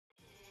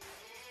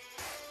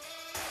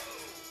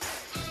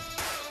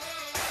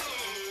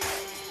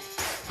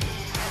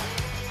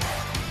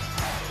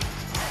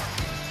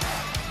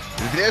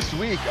This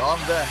week on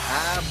the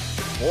Habs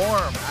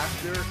Forum,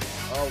 after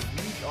a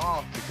week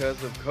off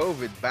because of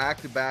COVID,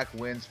 back-to-back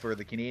wins for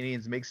the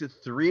Canadiens makes it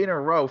 3 in a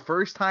row.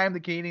 First time the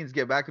Canadiens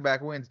get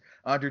back-to-back wins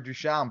under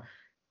Ducharme.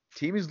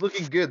 Team is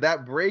looking good.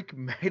 That break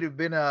might have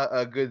been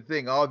a good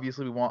thing.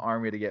 Obviously, we want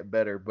Army to get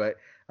better, but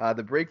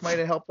the break might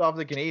have helped off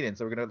the Canadiens.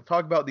 So we're going to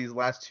talk about these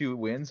last two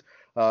wins,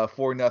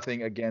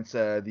 4-0 against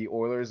the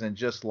Oilers, and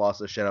just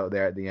lost a shutout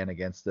there at the end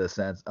against the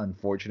Sens,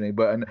 unfortunately.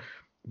 But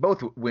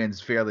both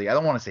wins fairly, I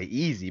don't want to say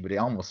easy, but it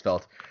almost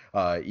felt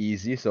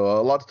easy. So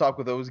a lot to talk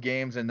with those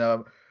games, and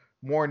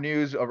more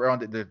news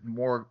around the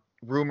more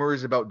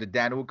rumors about the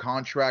Danault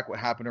contract, what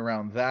happened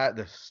around that,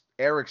 the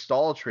Eric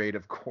Staal trade,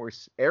 of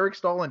course. Eric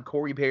Staal and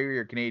Corey Perry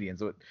are Canadians,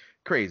 so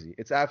crazy.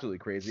 It's absolutely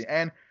crazy.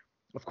 And,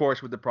 of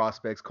course, with the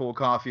prospects, Cole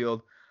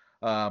Caufield,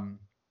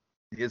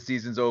 his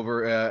season's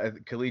over at the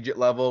collegiate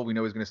level. We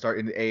know he's going to start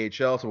in the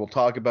AHL, so we'll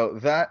talk about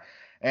that.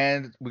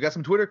 And we got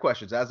some Twitter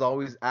questions. As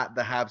always, at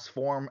the Habs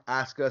Forum,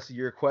 ask us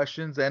your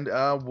questions, and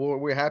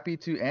we're happy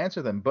to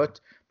answer them. But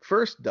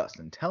first,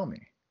 Dustin, tell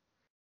me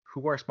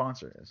who our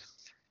sponsor is.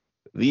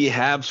 The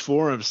Habs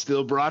Forum,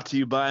 still brought to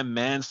you by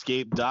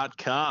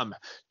Manscaped.com.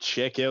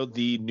 Check out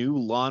the new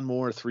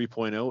Lawnmower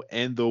 3.0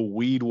 and the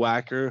Weed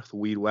Whacker. The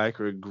Weed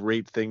Whacker, a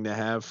great thing to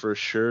have for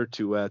sure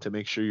to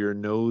make sure your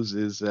nose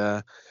is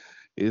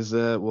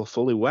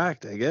fully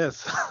whacked, I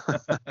guess.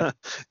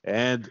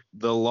 And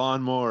the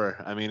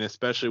Lawnmower, I mean,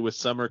 especially with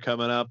summer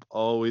coming up,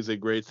 always a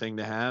great thing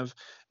to have.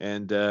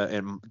 And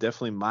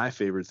definitely my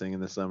favorite thing in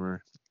the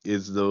summer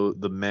is the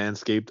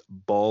Manscaped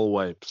ball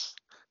wipes.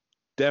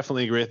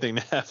 Definitely a great thing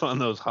to have on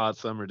those hot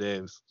summer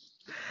days.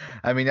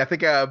 I mean, I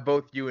think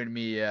both you and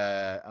me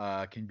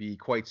can be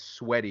quite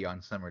sweaty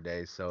on summer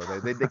days, so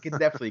they can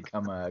definitely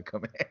come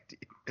handy.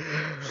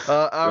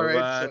 All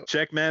right. So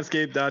check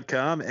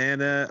manscaped.com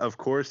and, of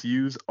course,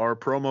 use our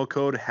promo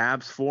code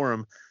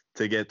HABSFORUM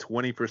to get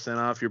 20%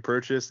 off your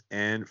purchase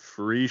and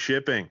free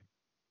shipping.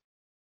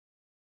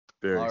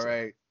 All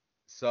right.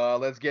 So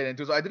let's get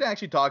into it. So I didn't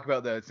actually talk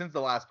about since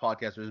the last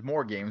podcast, there's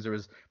more games.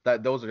 Those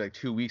are like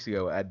 2 weeks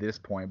ago at this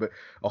point, but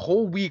a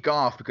whole week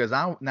off because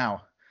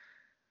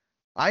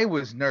I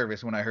was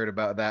nervous when I heard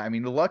about that. I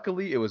mean,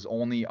 luckily it was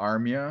only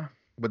Armia,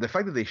 but the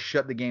fact that they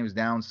shut the games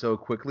down so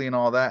quickly and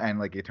all that, and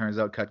like it turns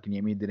out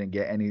Kotkaniemi didn't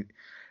get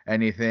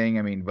anything.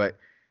 I mean,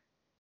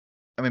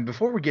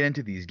 before we get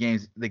into these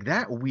games, like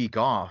that week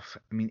off,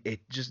 I mean, it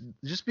just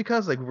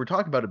because like we were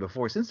talking about it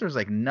before, since there's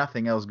like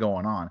nothing else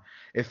going on,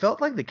 it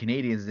felt like the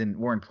Canadians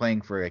weren't playing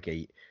for like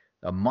a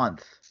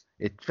month.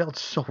 It felt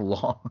so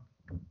long.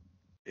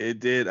 It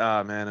did.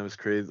 Oh man, it was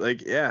crazy.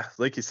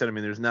 Like you said, I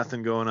mean, there's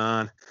nothing going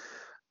on.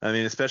 I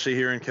mean, especially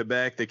here in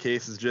Quebec, the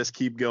cases just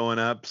keep going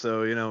up.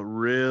 So,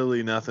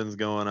 really nothing's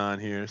going on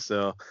here.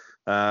 So,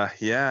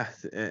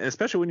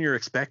 especially when you're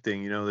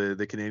expecting,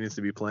 the Canadians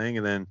to be playing,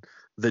 and then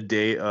the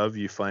day of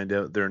you find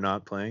out they're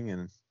not playing,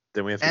 and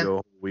then we have to go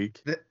a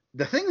week.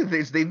 The thing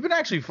is, they've been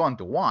actually fun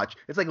to watch.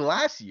 It's like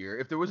last year,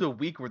 if there was a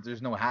week where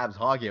there's no Habs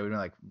hockey, I would be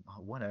like,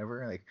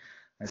 whatever. Like,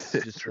 it's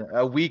just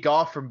a week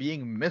off from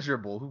being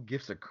miserable. Who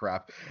gives a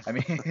crap? I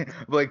mean,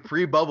 like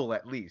pre-bubble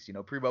at least,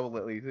 pre-bubble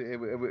at least.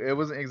 It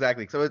wasn't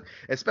exactly. So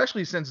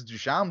especially since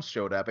Ducharme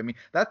showed up. I mean,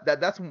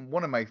 that's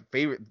one of my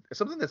favorite.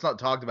 Something that's not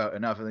talked about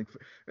enough. I think,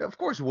 of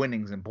course,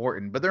 winning's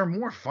important, but they're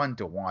more fun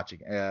to watch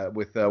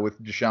with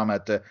Ducharme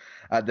at the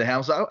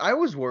helm. So I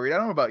was worried. I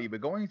don't know about you,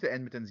 but going into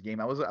Edmonton's game,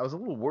 I was a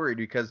little worried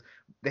because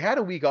they had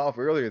a week off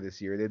earlier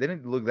this year. They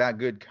didn't look that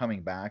good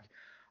coming back,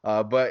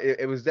 but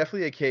it was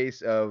definitely a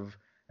case of.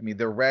 I mean,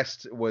 the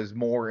rest was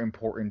more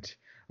important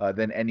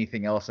than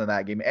anything else in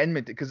that game.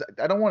 Edmonton, because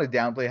I don't want to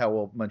downplay how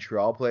well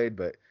Montreal played,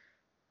 but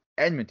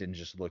Edmonton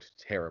just looked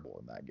terrible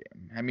in that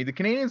game. I mean, the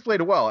Canadians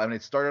played well. I mean,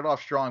 it started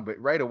off strong, but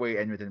right away,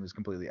 Edmonton was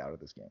completely out of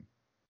this game.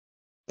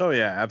 Oh,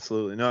 yeah,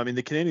 absolutely. No, I mean,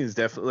 the Canadians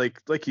definitely,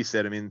 like you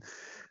said, I mean,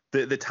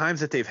 the times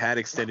that they've had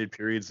extended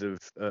periods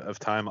of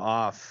time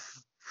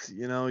off,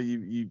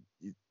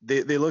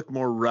 they look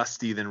more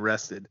rusty than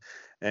rested.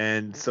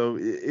 And so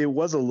it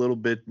was a little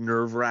bit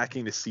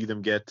nerve-wracking to see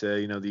them get,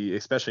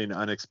 especially an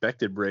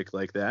unexpected break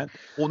like that.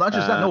 Well, not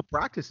just that, no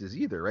practices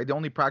either, right? They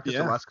only practiced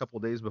the last couple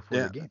of days before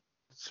the game.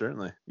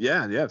 Certainly,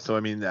 yeah. So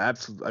I mean,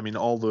 absolutely. I mean,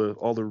 all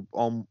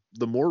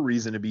the more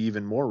reason to be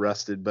even more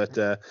rested. But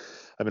I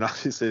mean,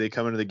 obviously they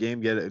come into the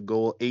game, get a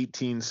goal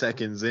 18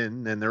 seconds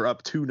in, and they're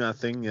up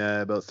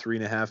 2-0 about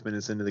 3.5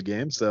 minutes into the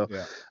game. So,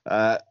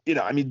 I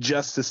mean,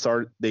 just to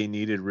start, they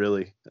needed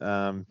really,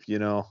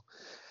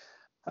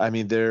 I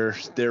mean, they're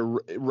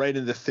right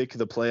in the thick of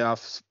the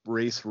playoffs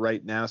race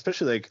right now,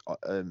 especially like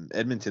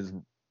Edmonton's,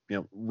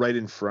 right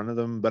in front of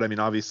them. But I mean,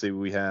 obviously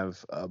we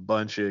have a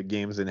bunch of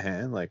games in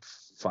hand, like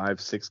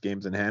 5-6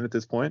 games in hand at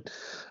this point.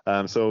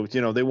 So,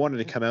 they wanted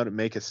to come out and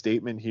make a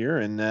statement here,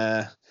 and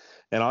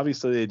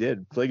obviously they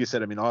did. Like you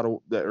said, I mean,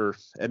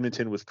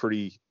 Edmonton was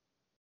pretty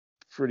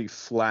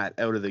flat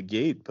out of the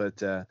gate,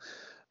 but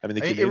I mean,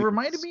 it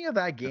reminded me of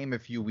that game a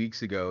few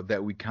weeks ago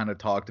that we kind of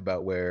talked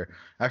about where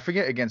I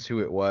forget against who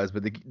it was,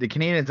 but the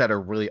Canadians had a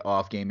really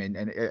off game, and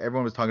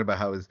everyone was talking about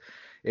how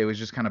it was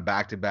just kind of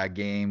back-to-back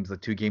games,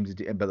 like two games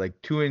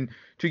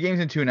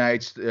in 2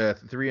 nights,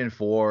 3 and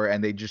 4,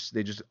 and they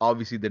just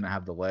obviously didn't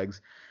have the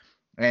legs.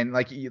 And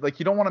you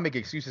don't want to make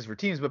excuses for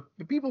teams, but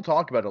people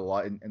talk about it a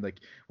lot, and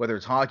like whether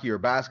it's hockey or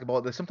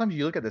basketball, that sometimes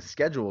you look at the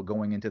schedule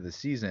going into the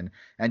season,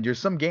 and there's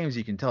some games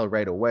you can tell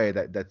right away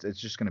that it's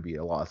just going to be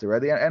a loss. They're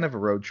at the end of a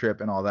road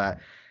trip and all that.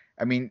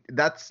 I mean,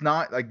 that's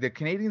not like the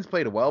Canadians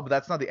played well, but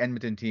that's not the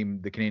Edmonton team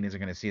the Canadians are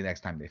going to see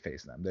next time they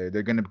face them.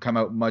 They're going to come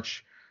out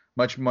much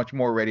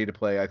more ready to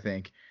play, I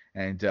think.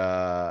 And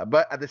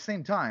but at the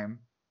same time,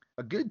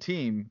 a good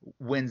team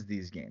wins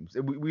these games.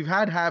 We've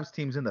had Habs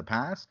teams in the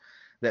past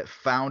that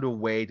found a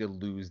way to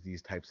lose these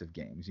types of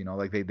games. You know,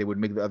 like they would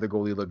make the other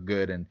goalie look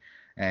good, and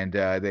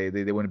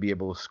they wouldn't be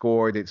able to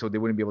score, so they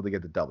wouldn't be able to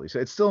get the W. So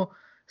it's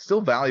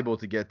still valuable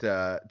to get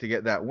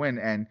that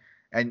win.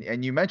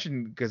 And you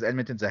mentioned, because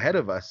Edmonton's ahead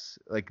of us,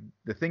 like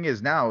the thing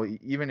is now,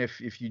 even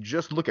if you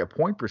just look at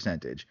point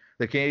percentage,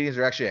 the Canadians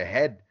are actually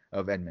ahead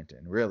of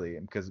Edmonton, really,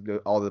 because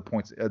all the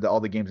points,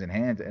 all the games in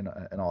hand,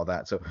 and all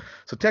that. So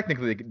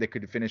technically they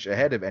could finish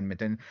ahead of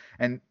Edmonton.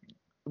 And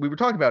we were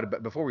talking about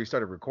it before we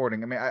started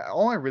recording. I mean,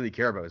 all I really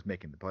care about is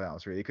making the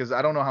playoffs, really, because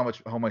I don't know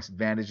how much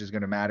advantage is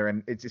going to matter.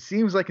 And it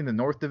seems like in the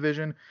North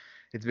Division,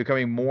 it's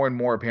becoming more and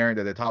more apparent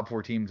that the top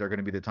 4 teams are going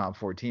to be the top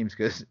 4 teams,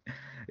 because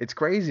it's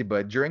crazy.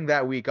 But during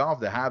that week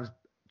off, the Habs'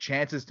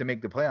 chances to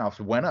make the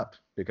playoffs went up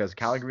because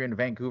Calgary and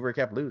Vancouver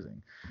kept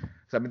losing.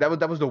 So I mean,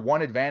 that was the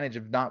one advantage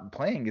of not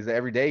playing, is that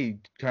every day you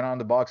turn on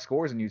the box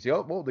scores and you see,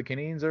 oh, well, the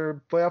Canadians'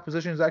 playoff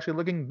position is actually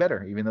looking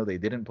better, even though they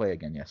didn't play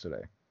again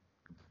yesterday.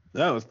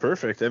 That was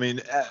perfect. I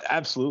mean,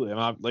 absolutely.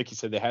 I mean, like you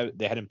said,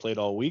 they hadn't played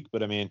all week,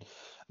 but I mean,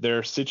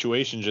 their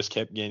situation just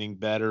kept getting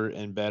better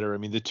and better. I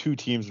mean, the two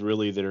teams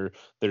really that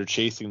are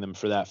chasing them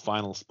for that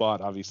final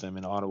spot. Obviously, I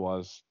mean,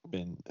 Ottawa's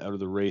been out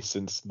of the race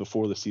since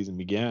before the season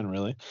began,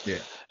 really. Yeah.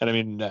 And I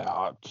mean,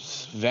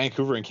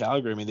 Vancouver and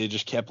Calgary, I mean, they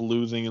just kept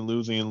losing and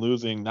losing and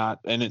losing,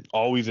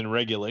 always in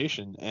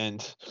regulation.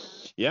 And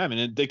yeah, I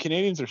mean, the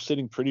Canadians are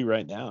sitting pretty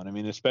right now. And I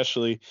mean,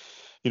 especially,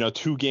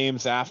 2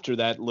 games after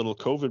that little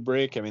COVID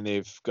break, I mean,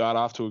 they've got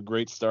off to a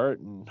great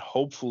start, and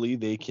hopefully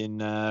they can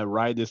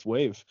ride this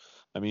wave.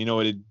 I mean,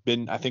 it had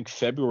been, I think,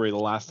 February the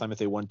last time that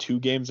they won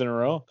 2 games in a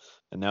row,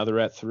 and now they're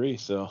at 3.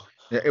 So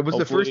yeah, it was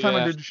the first time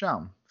under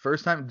Ducharme.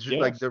 First time, yeah.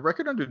 Like the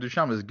record under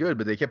Ducharme is good,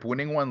 but they kept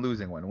winning one,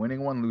 losing one,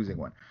 winning one, losing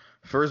one.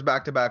 First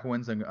back-to-back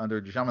wins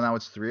under Ducharme, and now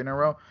it's 3 in a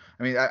row.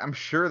 I mean, I'm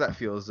sure that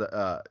feels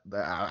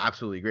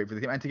absolutely great for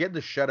the team, and to get the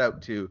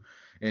shutout too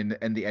in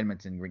the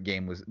Edmonton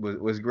game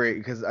was great,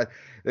 because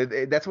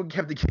that's what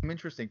kept the game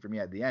interesting for me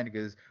at the end.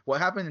 Because what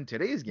happened in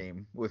today's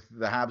game with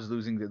the Habs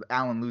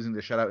Allen losing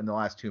the shutout in the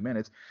last 2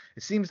 minutes,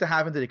 it seems to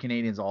happen to the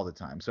Canadians all the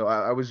time. So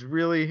I was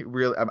really,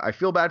 I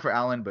feel bad for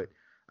Allen, but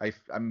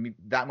I'm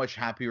that much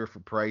happier for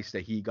Price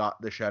that he got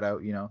the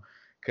shutout,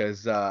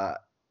 because I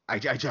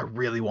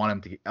really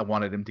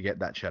wanted him to get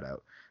that shutout.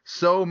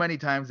 So many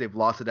times they've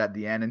lost it at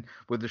the end, and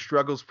with the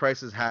struggles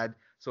Price has had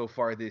so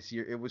far this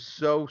year, it was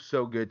so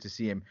good to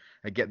see him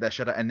get that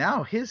shutout. And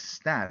now his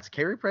stats,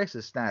 Carey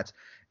Price's stats.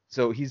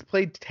 So he's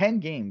played 10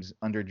 games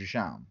under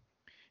Ducharme.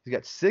 He's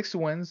got 6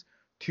 wins,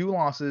 2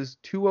 losses,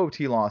 2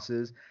 OT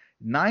losses,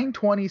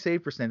 920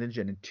 save percentage,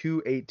 and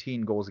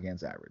 218 goals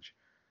against average.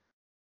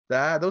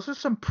 Those are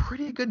some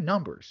pretty good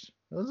numbers.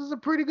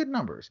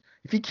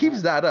 If he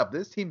keeps that up,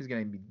 this team is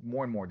going to be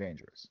more and more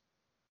dangerous.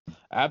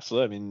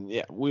 Absolutely. I mean,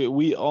 yeah,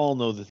 we all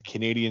know that the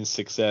Canadian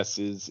success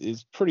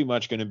is pretty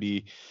much going to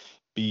be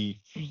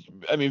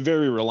I mean,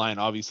 very reliant,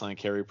 obviously, on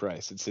Carey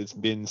Price. It's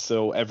been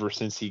so ever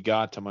since he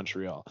got to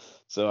Montreal.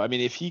 So I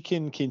mean, if he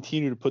can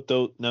continue to put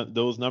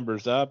those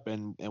numbers up,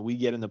 and we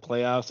get in the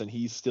playoffs, and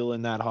he's still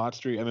in that hot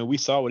streak. I mean, we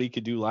saw what he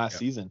could do last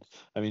season.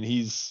 I mean,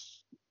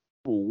 he's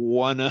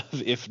one of,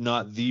 if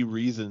not the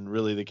reason,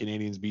 really, the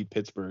Canadians beat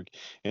Pittsburgh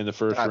in the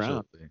first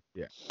round.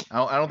 Yeah,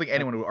 I don't think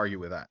anyone would argue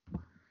with that.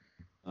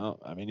 Oh,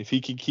 I mean, if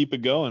he can keep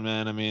it going,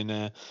 man. I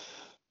mean,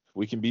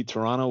 we can beat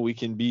Toronto. We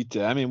can beat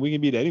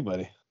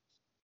anybody.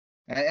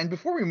 And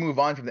before we move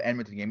on from the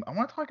Edmonton game, I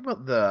want to talk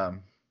about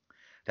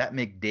that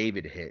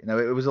McDavid hit. Now,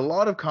 it was a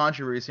lot of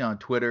controversy on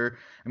Twitter.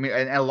 I mean,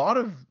 and a lot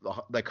of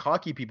like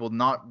hockey people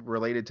not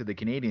related to the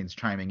Canadians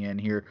chiming in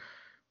here.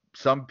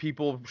 Some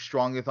people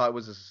strongly thought it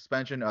was a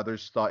suspension.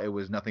 Others thought it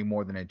was nothing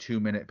more than a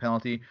 2-minute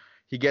penalty.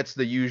 He gets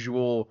the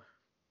usual.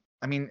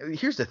 I mean,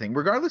 here's the thing.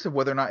 Regardless of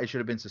whether or not it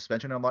should have been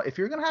suspension or not, if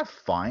you're going to have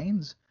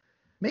fines,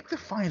 make the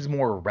fines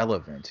more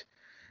relevant.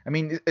 I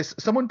mean,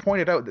 someone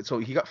pointed out that, so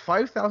he got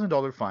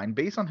 $5,000 fine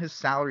based on his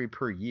salary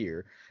per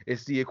year.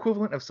 It's the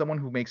equivalent of someone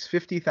who makes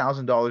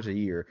 $50,000 a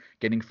year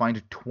getting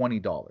fined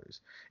 $20.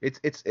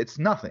 It's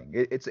nothing.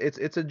 It's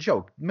a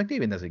joke.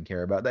 McDavid doesn't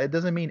care about that. It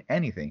doesn't mean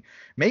anything.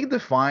 Make the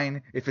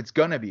fine, if it's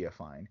gonna be a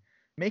fine,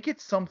 make it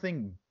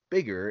something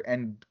bigger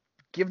and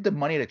give the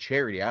money to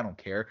charity. I don't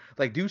care.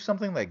 Like, do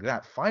something like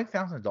that.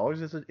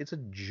 $5,000 it's a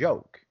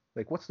joke.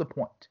 Like, what's the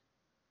point?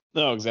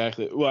 No,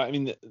 exactly. Well, I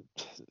mean,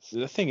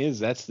 the thing is,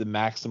 that's the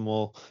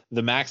maximum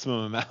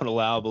amount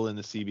allowable in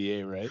the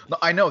CBA, right? No,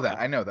 I know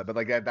that, but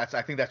like that's,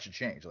 I think that should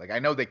change. Like, I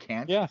know they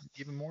can't. Yeah.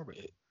 Even more, but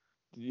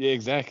Yeah,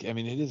 exactly. I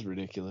mean, it is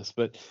ridiculous,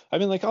 but I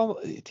mean, like, all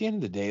at the end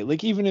of the day,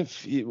 like, even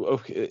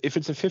okay, if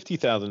it's a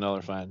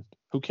 $50,000 fine,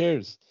 who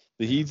cares?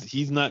 Yeah.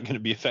 He's not going to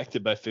be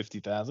affected by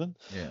 50,000.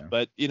 Yeah.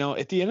 But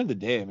at the end of the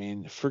day, I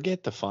mean,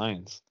 forget the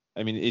fines.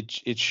 I mean,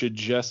 it should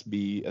just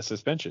be a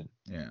suspension.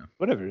 Yeah.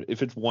 Whatever.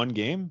 If it's one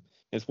game,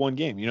 it's one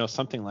game.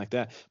 Something like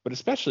that. But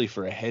especially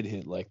for a head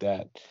hit like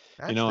that,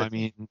 That's the I thing.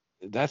 mean,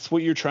 that's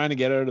what you're trying to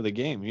get out of the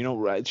game.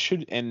 Right? It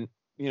should, and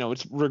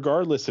it's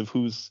regardless of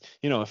who's,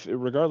 if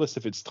regardless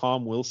if it's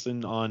Tom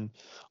Wilson on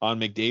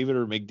McDavid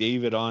or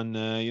McDavid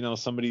on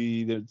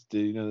somebody that's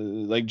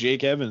like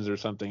Jake Evans or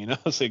something,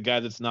 it's a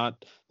guy that's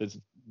not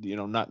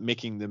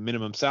making the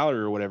minimum salary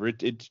or whatever.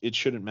 It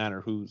shouldn't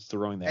matter who's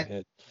throwing that And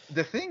hit.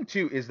 the thing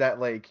too is that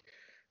like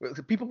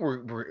people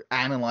were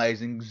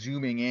analyzing,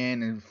 zooming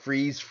in, and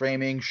freeze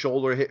framing,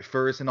 shoulder hit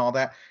first, and all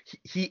that.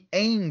 He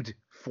aimed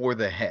for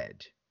the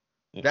head.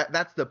 Yeah.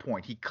 That's the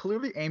point. He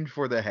clearly aimed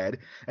for the head,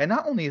 and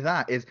not only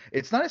that is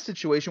it's not a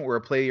situation where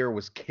a player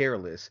was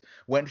careless,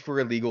 went for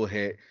a legal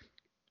hit,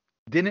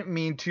 didn't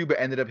mean to, but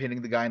ended up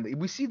hitting the guy.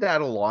 We see that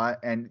a lot,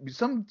 and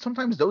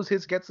sometimes those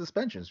hits get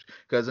suspensions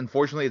because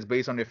unfortunately it's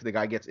based on if the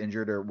guy gets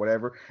injured or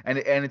whatever, and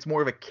it's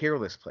more of a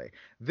careless play.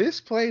 This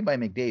play by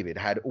McDavid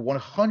had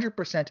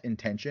 100%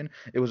 intention.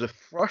 It was a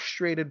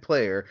frustrated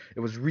player.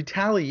 It was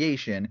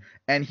retaliation,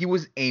 and he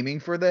was aiming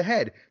for the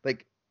head.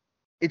 Like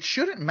it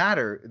shouldn't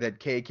matter that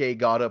KK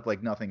got up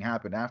like nothing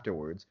happened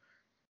afterwards.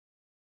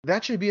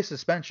 That should be a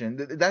suspension.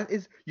 That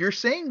is, you're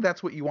saying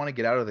that's what you want to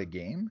get out of the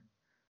game,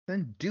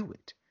 then do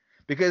it.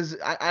 Because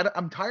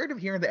I'm tired of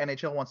hearing the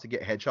NHL wants to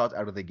get headshots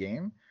out of the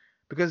game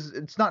because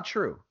it's not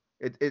true.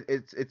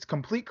 It's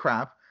complete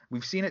crap.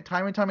 We've seen it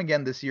time and time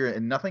again this year,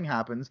 and nothing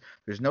happens.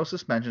 There's no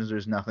suspensions.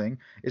 There's nothing.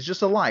 It's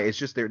just a lie. It's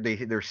just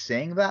they're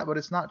saying that, but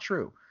it's not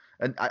true.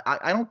 And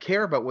I don't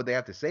care about what they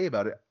have to say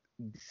about it.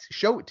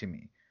 Show it to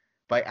me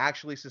by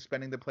actually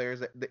suspending the players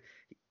that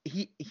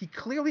he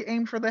clearly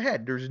aimed for the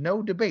head. There's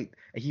no debate.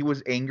 He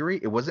was angry.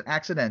 It wasn't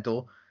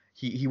accidental.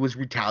 He was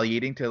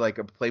retaliating to like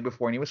a play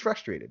before, and he was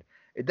frustrated.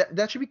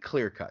 That should be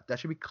clear cut. That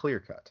should be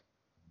clear cut.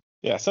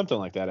 Yeah, something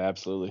like that.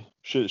 Absolutely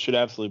should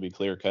absolutely be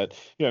clear cut.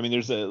 I mean,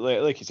 there's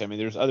like you said. I mean,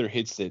 there's other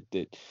hits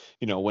that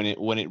when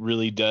it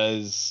really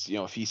does.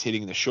 If he's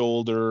hitting the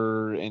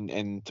shoulder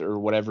and or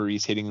whatever,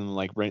 he's hitting them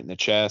like right in the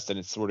chest, and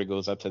it sort of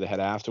goes up to the head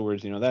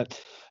afterwards. That.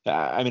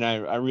 I mean,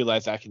 I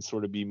realize that can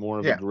sort of be more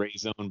of a Yeah. gray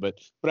zone, but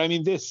I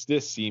mean, this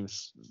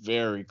seems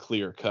very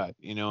clear cut.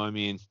 I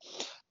mean,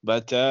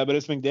 but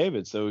it's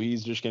McDavid, so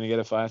he's just going to get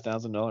a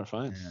 $5,000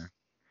 fine. Yeah.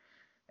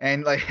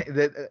 And like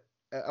that,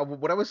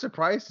 what I was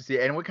surprised to see,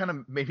 and what kind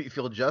of made me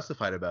feel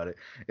justified about it,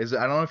 is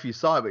I don't know if you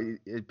saw it,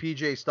 but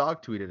PJ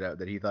Stock tweeted out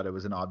that he thought it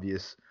was an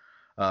obvious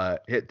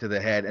hit to the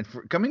head.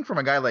 And coming from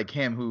a guy like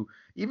him, who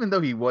even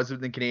though he was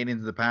with the Canadians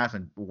in the past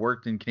and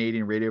worked in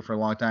Canadian radio for a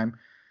long time,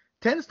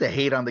 tends to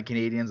hate on the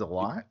Canadians a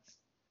lot.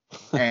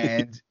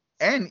 And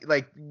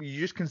like you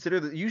just consider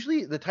that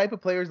usually the type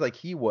of players like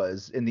he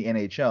was in the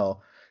NHL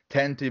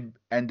tend to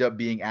end up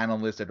being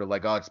analysts that are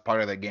like, oh, it's part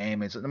of the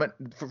game. And so, but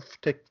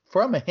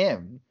from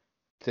him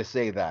to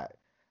say that,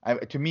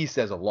 to me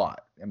says a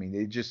lot. I mean,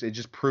 it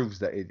just proves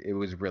that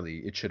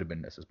it should have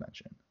been a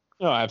suspension.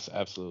 No,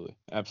 absolutely.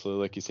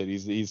 Like you said,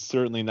 he's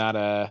certainly not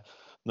a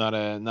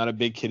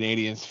big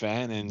Canadians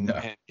fan, and,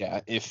 No.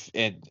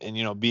 and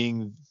yeah,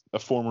 being a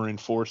former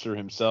enforcer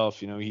himself,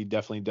 he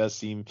definitely does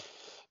seem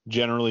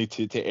generally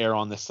to err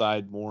on the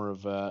side more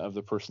of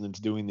the person that's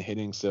doing the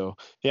hitting. So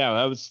yeah,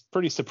 I was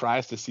pretty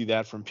surprised to see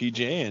that from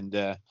PJ,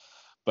 and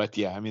but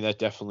yeah, I mean that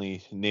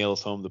definitely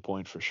nails home the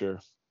point for sure.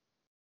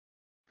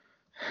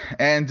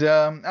 And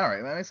all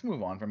right, let's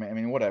move on from it. I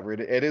mean, whatever.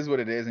 It is what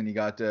it is, and you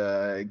got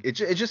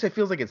it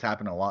feels like it's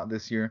happened a lot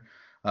this year.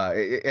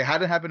 It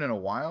hadn't happened in a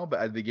while, but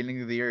at the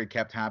beginning of the year, it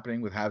kept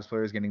happening with Habs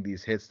players getting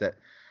these hits that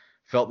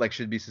felt like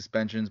should be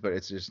suspensions, but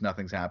it's just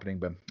nothing's happening.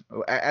 But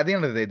at the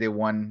end of the day, they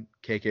won.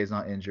 KK's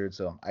not injured,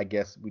 so I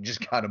guess we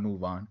just got to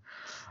move on.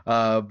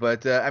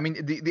 But I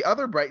mean, the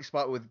other bright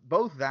spot with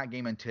both that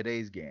game and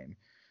today's game.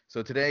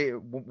 So today,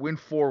 win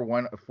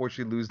 4-1.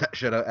 Unfortunately, lose that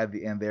shutout at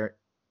the end there.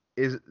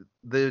 Is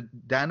the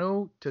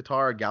Dano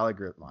Tatar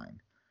Gallagher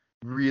line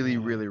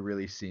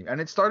really seem,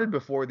 and it started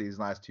before these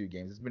last two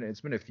games.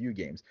 It's been a few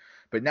games,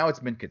 but now it's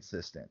been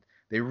consistent.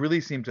 They really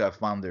seem to have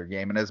found their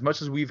game, and as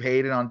much as we've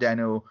hated on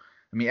Dano,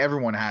 I mean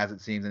everyone has, it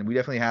seems, and we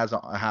definitely have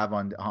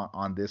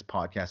on this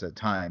podcast at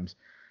times.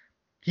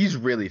 He's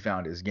really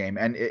found his game,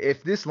 and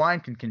if this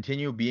line can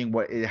continue being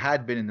what it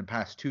had been in the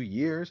past 2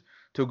 years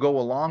to go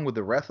along with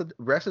the rest of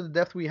the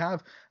depth we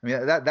have, I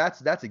mean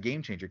that's a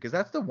game changer, because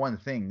that's the one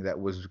thing that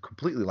was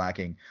completely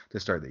lacking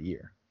to start the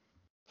year.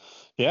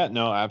 Yeah,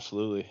 no,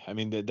 absolutely. I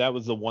mean that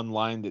was the one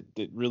line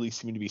that really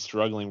seemed to be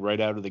struggling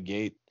right out of the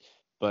gate.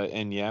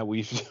 And yeah,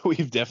 we've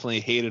definitely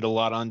hated a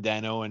lot on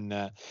Dano and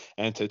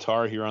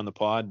Tatar here on the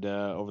pod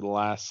over the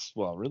last,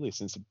 well, really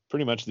since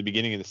pretty much the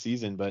beginning of the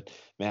season. But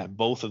man,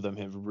 both of them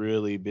have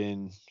really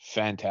been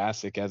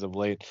fantastic as of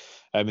late.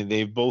 I mean,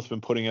 they've both been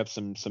putting up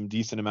some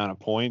decent amount of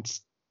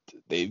points.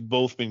 they've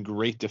both been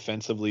great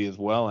defensively as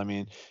well. I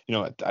mean,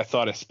 I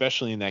thought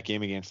especially in that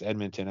game against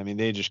Edmonton, I mean,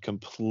 they just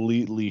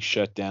completely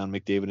shut down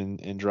McDavid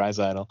and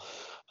Draisaitl.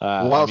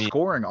 While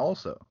scoring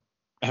also.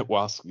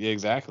 Well, yeah,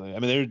 exactly. I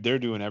mean, they're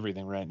doing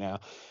everything right now,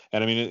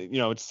 and I mean,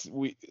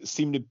 we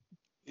seem to.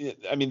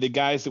 I mean, the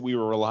guys that we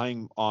were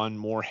relying on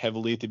more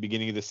heavily at the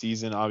beginning of the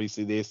season,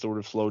 obviously they sort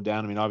of slowed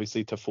down. I mean,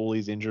 obviously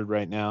Toffoli's injured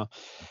right now.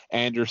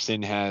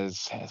 Anderson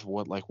has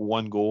what, like,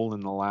 one goal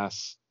in the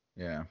last,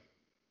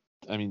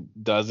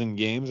 dozen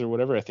games or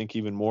whatever. I think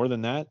even more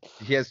than that.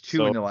 He has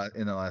two in the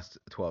last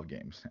 12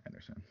 games,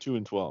 Anderson. 2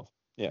 and 12.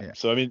 Yeah.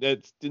 So I mean,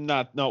 it's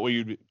not what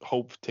you'd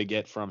hope to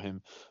get from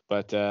him,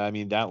 but I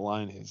mean, that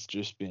line has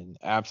just been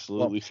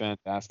absolutely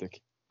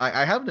fantastic.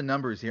 I have the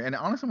numbers here, and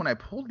honestly, when I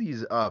pulled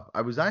these up,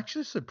 I was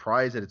actually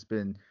surprised that it's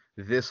been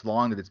this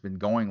long, that it's been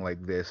going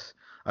like this.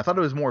 I thought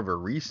it was more of a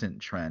recent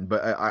trend,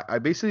 but I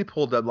basically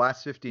pulled up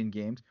last 15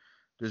 games.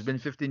 There's been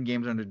 15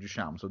 games under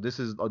Ducharme, so this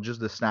is just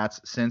the stats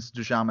since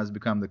Ducharme has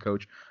become the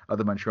coach of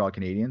the Montreal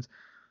Canadiens.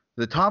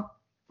 The top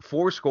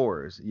 4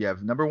 scorers, you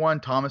have number 1,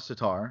 Thomas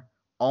Tatar,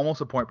 almost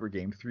a point per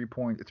game, 3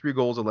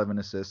 goals, 11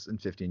 assists in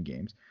 15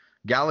 games.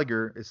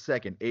 Gallagher is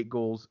second, 8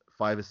 goals,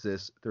 5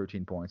 assists,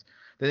 13 points.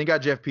 Then you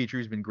got Jeff Petrie,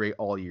 who's been great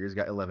all year. He's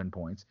got 11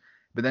 points.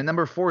 But then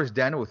number 4 is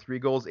Dano with 3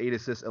 goals, 8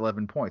 assists,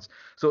 11 points.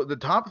 So the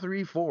top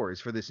 3 forwards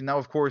for this. Now,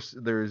 of course,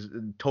 there's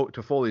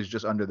Toffoli is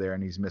just under there,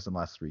 and he's missing the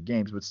last 3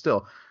 games. But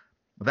still,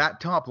 that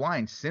top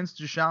line, since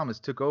Ducharme has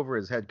took over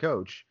as head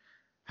coach,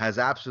 has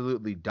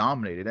absolutely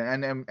dominated.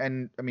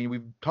 And I mean,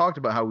 we've talked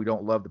about how we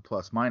don't love the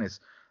plus-minus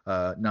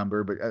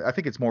number, but I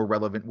think it's more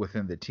relevant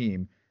within the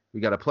team. We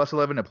got a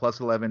 +11, a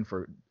 +11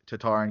 for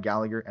Tatar and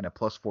Gallagher, and a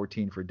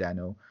 +14 for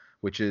Dano,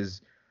 which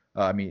is,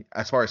 I mean,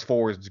 as far as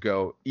forwards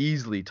go,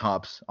 easily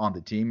tops on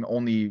the team.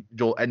 Only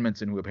Joel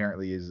Edmondson, who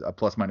apparently is a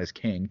plus-minus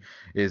king,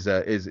 is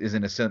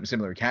in a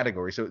similar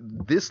category. So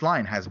this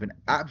line has been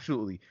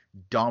absolutely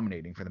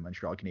dominating for the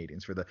Montreal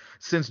Canadiens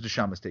since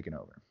Ducharme has taken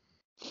over.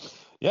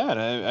 Yeah,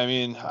 and I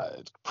mean,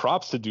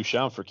 props to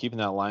Ducharme for keeping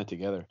that line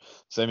together.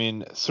 So I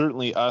mean,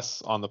 certainly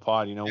us on the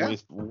pod,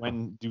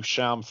 when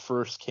Ducharme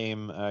first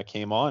came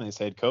on as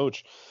head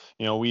coach,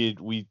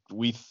 we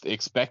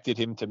expected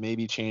him to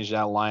maybe change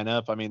that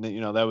lineup. I mean,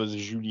 that was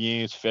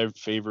Julien's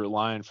favorite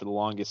line for the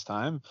longest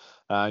time.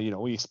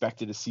 We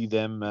expected to see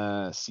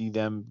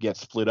them get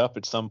split up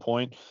at some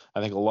point.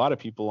 I think a lot of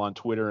people on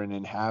Twitter and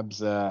in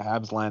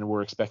Habs land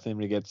were expecting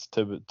him to get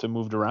to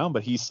moved around,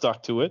 but he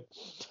stuck to it.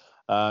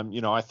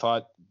 I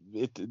thought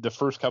the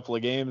first couple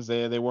of games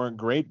they weren't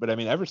great, but I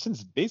mean, ever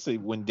since basically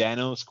when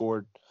Dano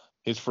scored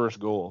his first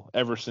goal,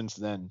 ever since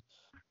then,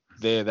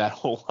 that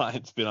whole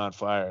line's been on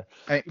fire.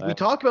 We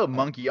talk about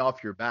monkey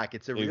off your back.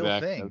 It's a real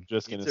thing.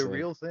 It's a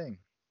real thing.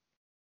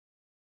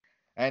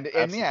 And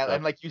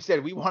like you said,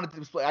 I wanted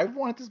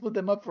to split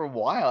them up for a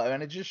while,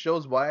 and it just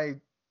shows why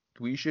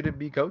we shouldn't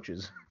be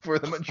coaches for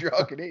the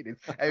Montreal Canadiens.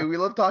 I mean, we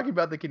love talking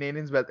about the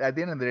Canadiens, but at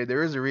the end of the day,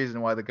 there is a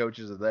reason why the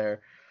coaches are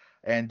there.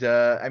 And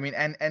I mean,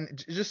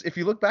 and just if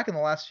you look back in the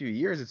last few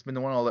years, it's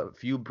been one of the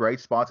few bright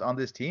spots on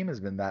this team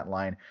has been that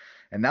line.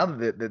 And now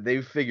that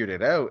they've figured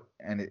it out,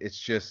 and it's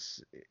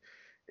just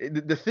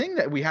the thing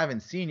that we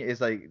haven't seen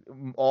is like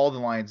all the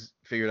lines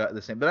figured out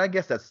the same. But I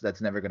guess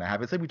that's never going to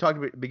happen. It's like we talked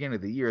about at the beginning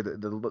of the year.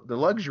 The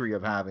luxury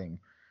of having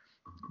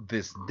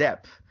this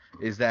depth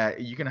is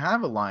that you can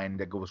have a line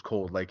that goes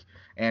cold, like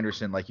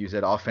Anderson, like you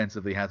said,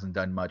 offensively hasn't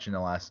done much in the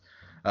last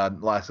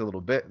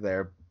little bit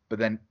there, but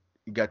then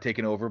he got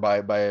taken over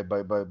by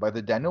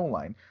the Dano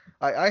line.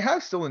 I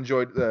have still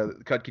enjoyed the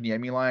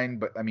Kotkaniemi line,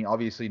 but I mean,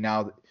 obviously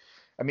now,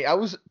 I mean, I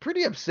was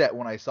pretty upset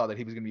when I saw that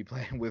he was going to be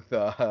playing with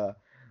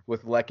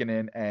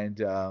Lehkonen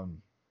and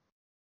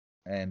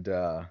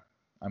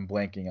I'm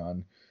blanking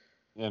on.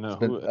 Yeah, no.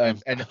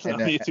 And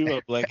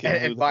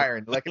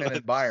Byron, Lehkonen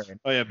and Byron.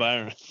 Oh yeah,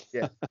 Byron.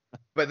 Yeah,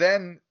 but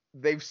then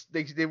they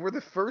were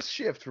the first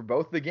shift for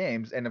both the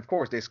games, and of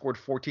course they scored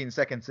 14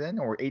 seconds in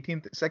or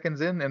 18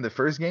 seconds in the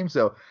first game.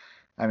 So,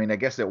 I mean, I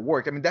guess it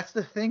worked. I mean, that's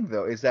the thing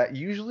though, is that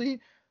usually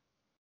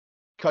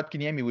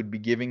Kotkaniemi would be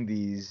giving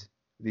these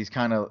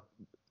kind of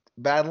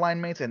bad line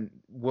mates and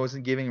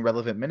wasn't giving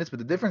relevant minutes. But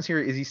the difference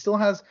here is he still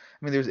has.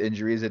 I mean, there's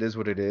injuries. It is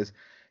what it is.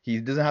 He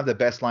doesn't have the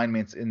best line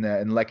mates in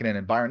Lehkonen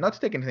and Byron. Not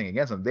to take anything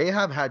against them. They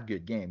have had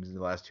good games in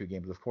the last 2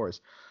 games, of course.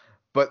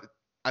 But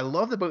I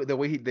love the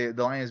way the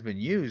line has been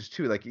used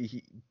too. Like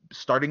he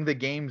starting the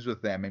games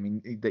with them. I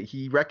mean, that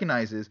he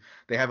recognizes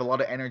they have a lot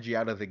of energy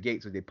out of the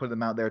gate, so they put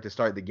them out there to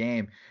start the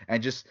game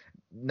and just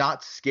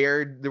not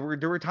scared. There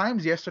were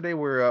times yesterday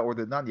where,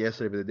 not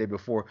yesterday, but the day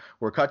before,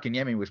 where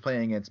Kotkaniemi was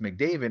playing against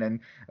McDavid, and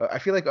I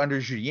feel like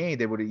under Julien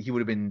he would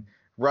have been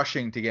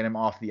rushing to get him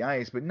off the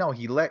ice, but no,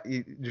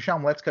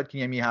 Ducharme lets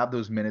Kotkaniemi have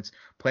those minutes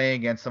playing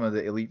against some of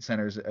the elite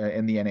centers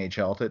in the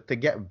NHL to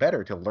get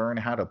better, to learn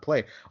how to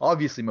play.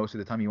 Obviously, most of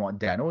the time you want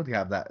Dano to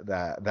have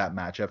that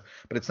matchup,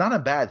 but it's not a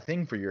bad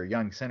thing for your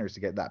young centers to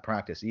get that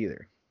practice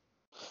either.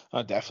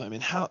 Oh, definitely.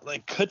 I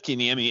mean,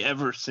 Kotkaniemi,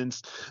 ever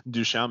since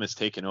Ducharme has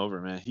taken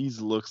over, man, he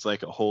looks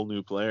like a whole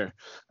new player.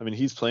 I mean,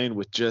 he's playing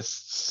with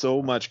just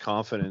so much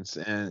confidence,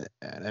 and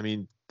I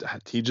mean,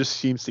 he just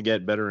seems to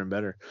get better and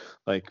better.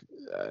 Like,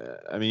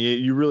 I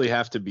mean, you really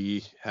have to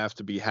be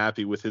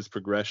happy with his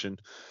progression.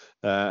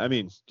 I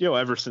mean,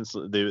 ever since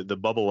the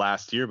bubble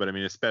last year, but I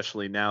mean,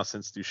 especially now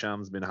since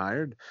Ducharme's been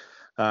hired.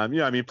 I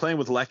mean, playing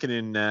with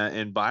Lehkonen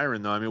and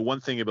Byron, though, I mean, one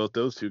thing about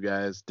those two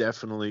guys,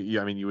 definitely,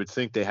 I mean, you would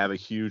think they have a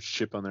huge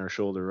chip on their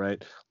shoulder,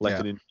 right? Yeah.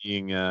 Lehkonen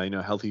being,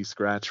 healthy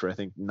scratch for, I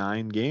think,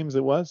 9 games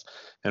it was.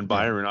 And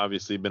Byron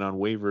obviously been on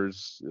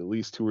waivers at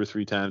least 2 or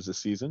 3 times this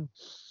season.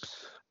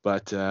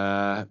 But,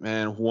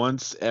 man,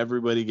 once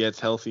everybody gets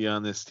healthy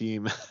on this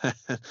team,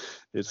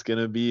 it's going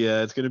to be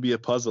a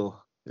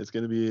puzzle. It's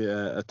going to be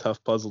a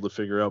tough puzzle to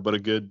figure out,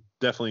 but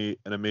definitely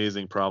an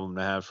amazing problem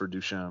to have for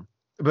Ducharme.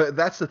 But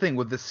that's the thing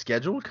with the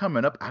schedule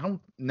coming up. I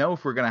don't know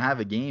if we're gonna have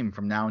a game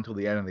from now until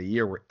the end of the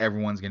year where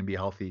everyone's gonna be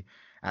healthy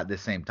at the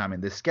same time.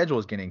 And the schedule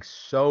is getting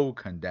so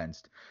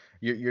condensed.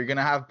 You're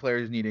gonna have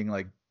players needing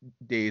like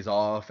days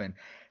off, and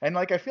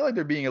like I feel like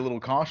they're being a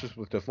little cautious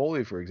with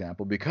Toffoli, for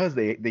example, because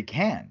they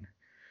can.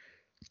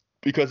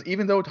 Because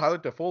even though Tyler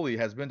Toffoli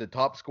has been the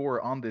top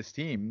scorer on this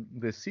team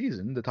this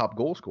season, the top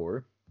goal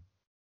scorer,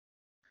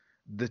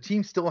 the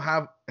team still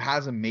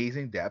has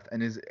amazing depth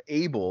and is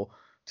able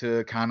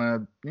to kind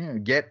of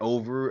get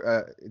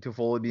over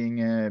Toffoli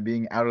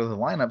being out of the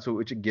lineup, so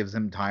which it gives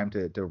him time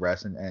to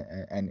rest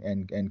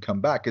and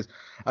come back. Because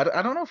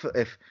I don't know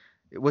if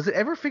was it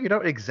ever figured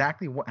out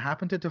exactly what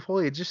happened to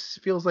Toffoli. It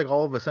just feels like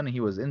all of a sudden he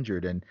was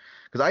injured, and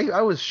because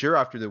I was sure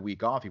after the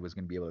week off he was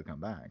going to be able to come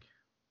back.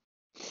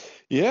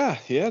 Yeah,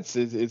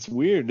 it's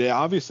weird.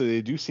 Obviously,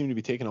 they do seem to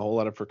be taking a whole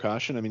lot of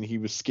precaution. I mean, he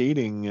was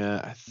skating.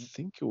 I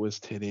think it was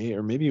today,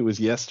 or maybe it was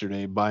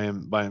yesterday, by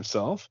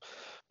himself.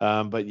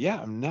 But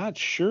yeah, I'm not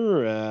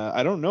sure.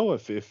 I don't know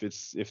if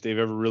they've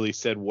ever really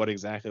said what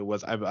exactly it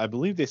was. I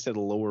believe they said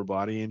a lower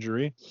body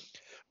injury,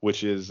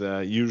 which is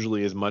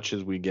usually as much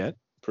as we get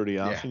pretty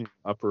often,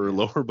 upper or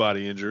lower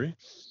body injury.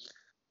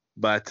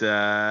 But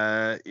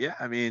yeah,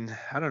 I mean,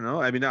 I don't know.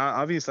 I mean,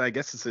 obviously, I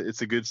guess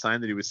it's a good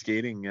sign that he was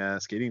skating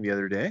the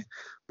other day.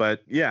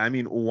 But yeah, I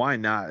mean, why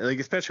not? Like,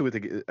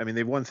 especially I mean,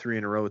 they've won 3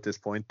 in a row at this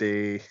point.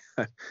 I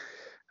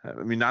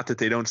mean, not that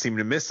they don't seem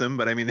to miss him,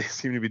 but I mean, they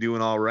seem to be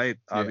doing all right.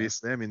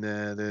 Obviously, I mean,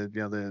 I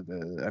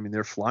mean,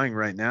 they're flying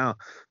right now.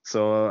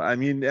 So I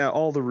mean,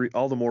 all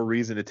the more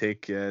reason to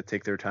take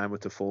their time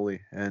with Toffoli,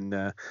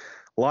 and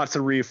lots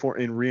of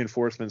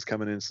reinforcements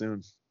coming in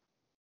soon.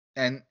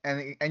 And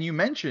you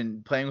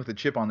mentioned playing with a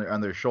chip on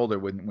their shoulder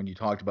when you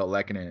talked about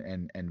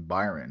Lehkonen and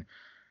Byron.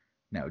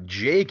 Now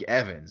Jake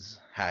Evans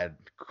had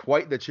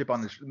quite the chip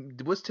on this.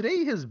 Was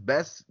today his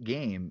best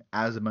game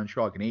as a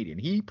Montreal Canadian?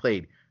 He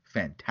played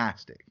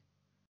fantastic.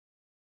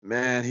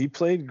 Man, he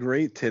played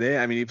great today.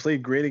 I mean, he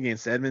played great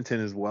against Edmonton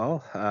as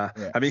well. Yeah.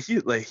 I mean,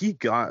 he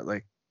got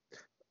like.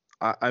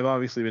 I've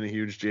obviously been a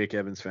huge Jake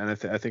Evans fan.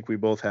 I think we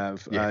both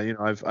have. Yeah.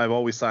 I've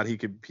always thought he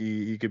could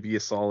be a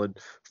solid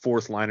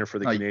 4th liner for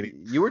the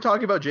Canadiens. You were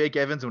talking about Jake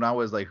Evans when I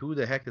was like, who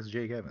the heck is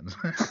Jake Evans?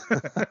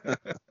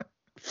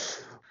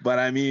 But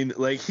I mean,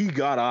 like, he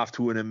got off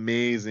to an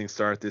amazing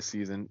start this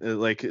season,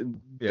 like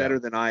better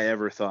than I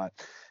ever thought.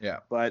 Yeah.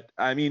 But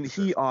I mean,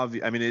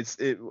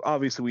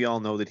 obviously we all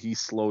know that he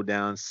slowed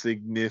down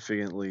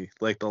significantly,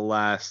 like the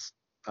last,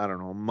 I don't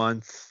know,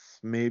 month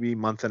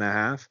and a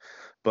half.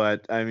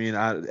 But I mean,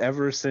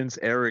 ever since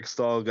Eric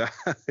Staal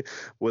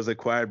was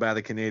acquired by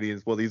the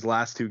Canadiens, well, these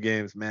last 2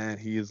 games, man,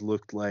 he has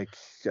looked like.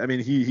 I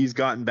mean, he's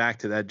gotten back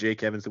to that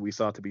Jake Evans that we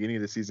saw at the beginning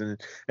of the season.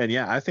 And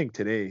yeah, I think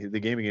today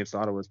the game against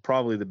Ottawa was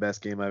probably the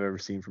best game I've ever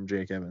seen from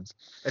Jake Evans,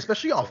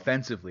 especially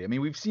offensively. I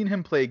mean, we've seen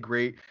him play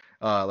great,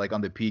 like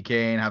on the PK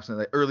and have some.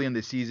 Like, early in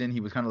the season, he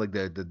was kind of like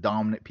the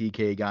dominant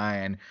PK guy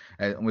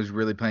and was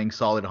really playing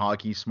solid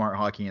hockey, smart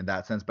hockey in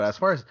that sense. But as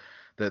far as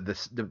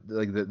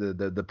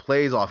the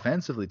plays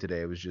offensively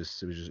today, it was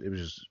just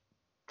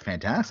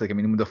fantastic. I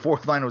mean, when the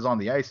 4th line was on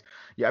the ice,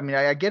 yeah, I mean,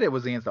 I get it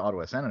was against the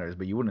Ottawa Senators,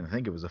 but you wouldn't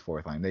think it was the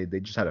 4th line. They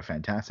just had a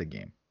fantastic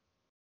game.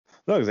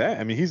 No, exactly.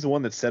 I mean, he's the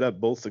one that set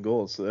up both the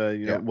goals.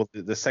 Well,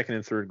 the second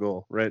and third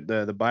goal, right?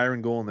 The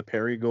Byron goal and the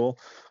Perry goal.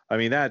 I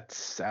mean, that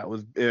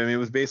was. I mean, it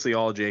was basically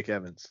all Jake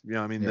Evans.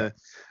 I mean, the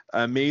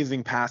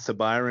amazing pass to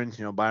Byron.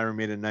 Byron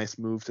made a nice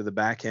move to the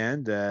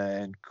backhand,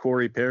 and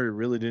Corey Perry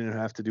really didn't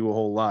have to do a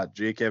whole lot.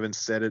 Jake Evans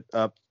set it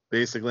up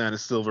basically on a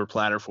silver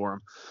platter for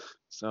him.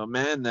 So,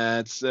 man,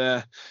 that's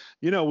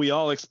we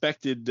all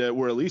expected,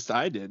 or at least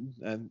I did,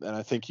 and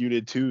I think you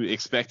did too,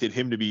 expected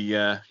him to be,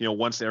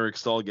 once Eric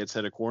Staal gets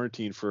out of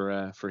quarantine,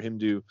 for him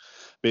to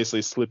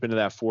basically slip into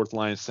that 4th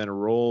line center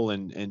role,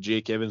 and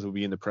Jake Evans will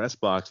be in the press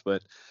box,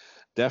 but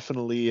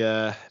definitely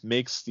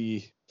makes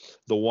the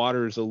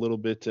waters a little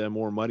bit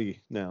more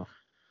muddy now.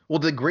 Well,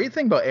 the great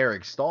thing about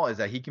Eric Staal is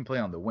that he can play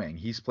on the wing.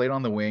 He's played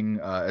on the wing,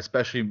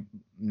 especially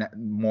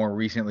more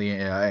recently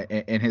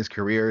in his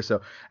career.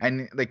 So,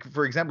 and like,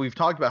 for example, we've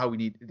talked about how we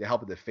need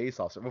help at the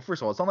faceoff. So, well,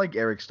 first of all, it's not like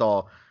Eric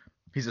Staal.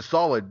 He's a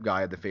solid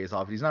guy at the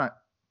faceoff. He's not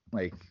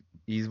like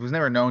he was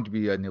never known to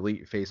be an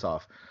elite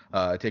faceoff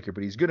taker,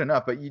 but he's good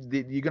enough. But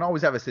you can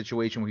always have a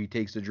situation where he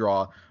takes the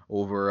draw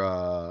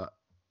over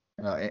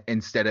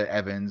instead of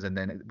Evans, and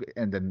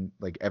then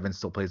like Evans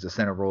still plays the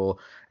center role,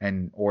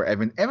 or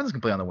Evans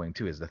can play on the wing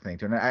too is the thing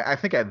too. And I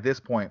think at this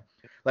point,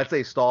 let's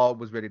say Staal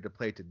was ready to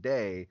play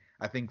today,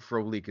 I think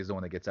Frolik is the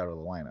one that gets out of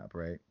the lineup,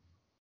 right?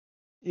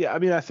 Yeah, I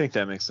mean, I think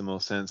that makes the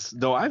most sense.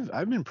 Though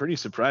I've been pretty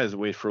surprised the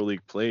way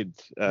Frolik played.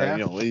 Yeah,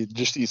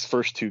 Just these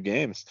first two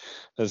games,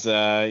 as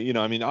I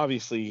mean,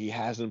 obviously he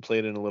hasn't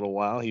played in a little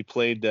while. He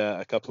played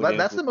a couple of games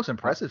that's with. the most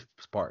impressive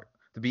part,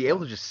 to be able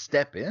Yeah, to just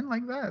step in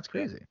like that. That's yeah,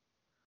 crazy.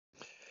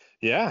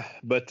 yeah.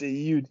 But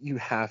you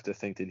have to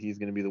think that he's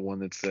going to be the one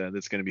that's going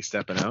to be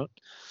stepping out.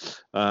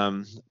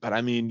 But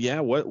I mean, yeah,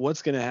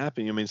 what's going to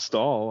happen? I mean,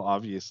 Stahl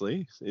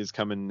obviously is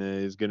going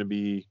to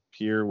be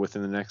here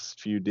within the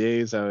next few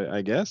days,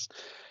 I guess.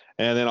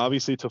 And then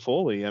obviously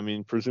Toffoli. I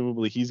mean,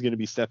 presumably he's going to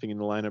be stepping in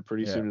the lineup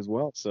pretty Yeah. soon as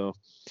well. So,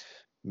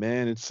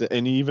 man,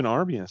 and even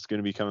Armia is going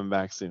to be coming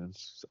back soon.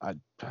 I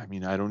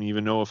mean, I don't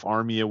even know if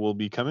Armia will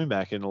be coming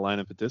back in the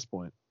lineup at this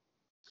point.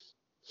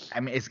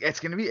 I mean, it's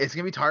gonna be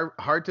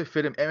hard to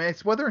fit him. I mean,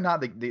 it's whether or not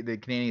the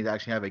Canadians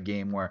actually have a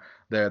game where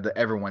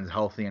everyone's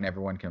healthy and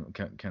everyone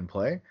can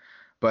play.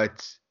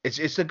 But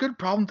it's a good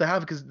problem to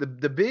have, because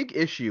the big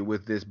issue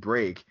with this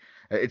break,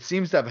 it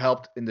seems to have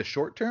helped in the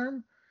short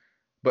term,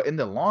 but in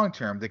the long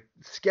term, the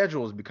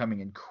schedule is becoming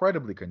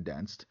incredibly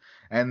condensed,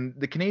 and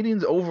the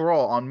Canadians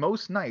overall on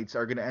most nights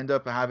are going to end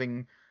up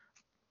having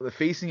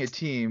facing a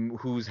team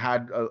who's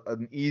had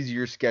an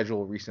easier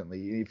schedule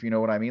recently, if you know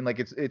what I mean. Like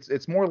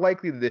it's more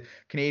likely that the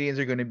Canadians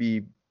are going to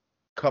be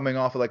coming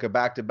off of like a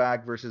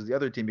back-to-back versus the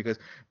other team, because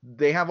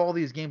they have all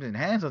these games in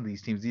hands on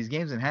these teams. These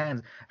games in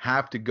hands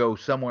have to go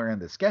somewhere in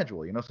the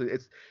schedule, so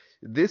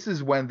this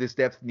is when this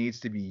depth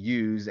needs to be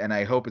used, and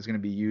I hope it's going to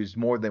be used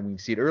more than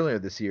we've seen earlier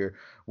this year,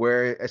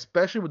 where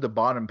especially with the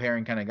bottom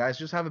pairing kind of guys,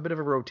 just have a bit of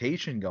a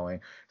rotation going.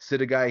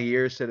 Sit a guy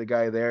here, sit a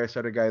guy there,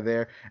 sit a guy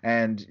there,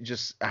 and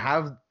just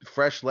have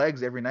fresh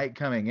legs every night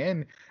coming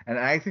in. And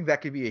I think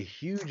that could be a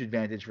huge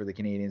advantage for the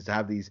Canadians to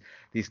have these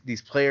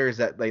players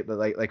that like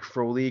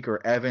Frolik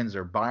or Evans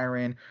or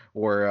Byron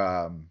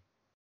or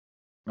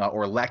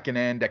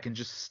Lehkonen, that can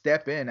just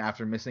step in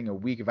after missing a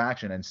week of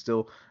action and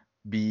still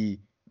be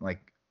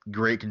like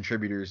great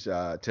contributors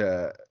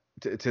to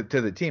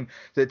the team.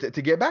 To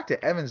get back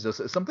to Evans, though,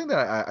 something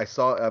that I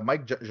saw,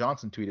 Mike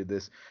Johnson tweeted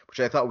this, which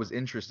I thought was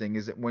interesting,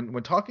 is that when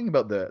talking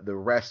about the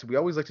rest, we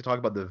always like to talk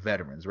about the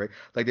veterans, right?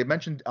 Like they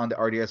mentioned on the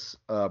RDS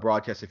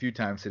broadcast a few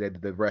times today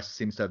that the rest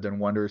seems to have done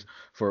wonders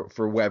for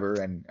Weber,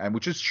 and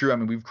which is true. I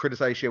mean, we've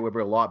criticized Shea Weber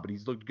a lot, but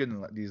he's looked good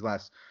in these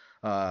last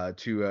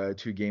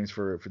two games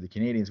for the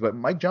Canadians. But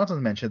Mike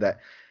Johnson mentioned that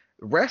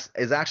rest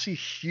is actually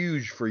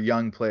huge for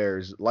young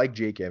players like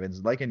Jake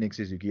Evans, like a Nick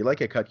Suzuki, like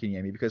a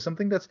Kotkaniemi, because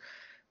something that's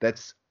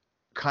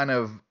kind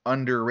of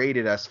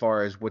underrated as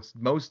far as what's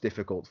most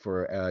difficult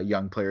for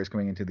young players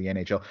coming into the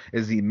NHL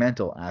is the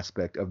mental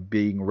aspect of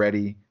being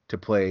ready to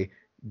play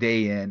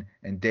day in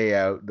and day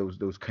out,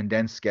 those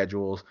condensed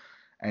schedules,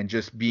 and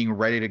just being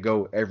ready to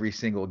go every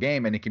single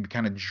game. And it can be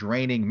kind of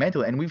draining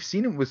mentally. And we've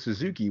seen it with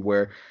Suzuki,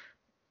 where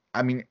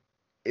I mean,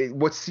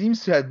 what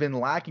seems to have been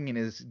lacking in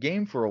his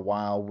game for a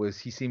while was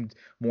he seemed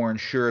more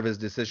unsure of his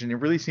decision. It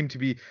really seemed to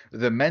be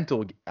the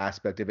mental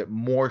aspect of it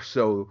more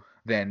so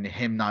than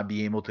him not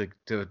being able to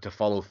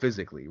follow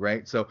physically,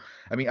 right? So,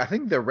 I mean, I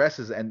think the rest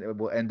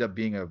will end up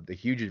being a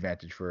huge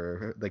advantage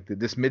for like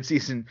this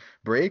midseason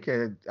break.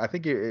 I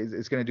think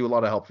it's going to do a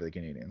lot of help for the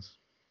Canadians.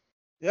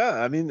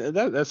 Yeah, I mean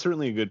that's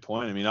certainly a good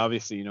point. I mean,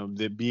 obviously,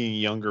 being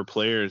younger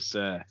players,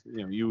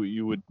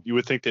 you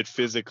would think that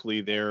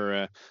physically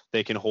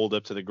they can hold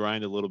up to the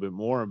grind a little bit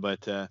more.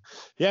 But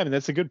yeah, I mean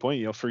that's a good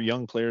point. For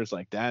young players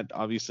like that,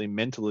 obviously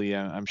mentally,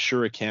 I'm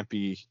sure it can't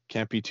be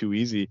too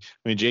easy.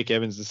 I mean, Jake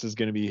Evans, this is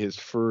going to be his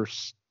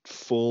first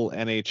full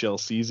NHL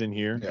season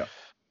here. Yeah.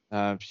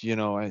 I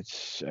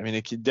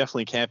mean,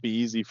 definitely can't be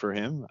easy for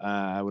him.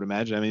 I would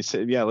imagine. I mean,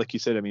 yeah, like you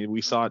said, I mean,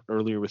 we saw it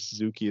earlier with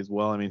Suzuki as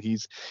well. I mean,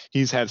 he's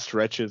had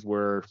stretches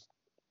where,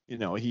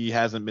 he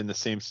hasn't been the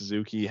same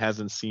Suzuki. He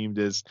hasn't seemed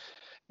as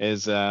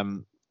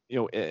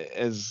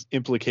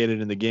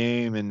implicated in the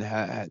game, and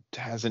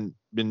hasn't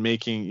been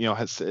making,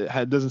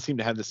 doesn't seem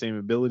to have the same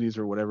abilities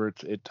or whatever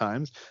at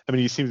times. I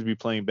mean, he seems to be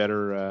playing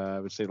better, I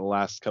would say the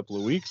last couple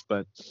of weeks,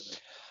 but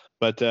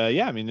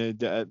yeah, I mean,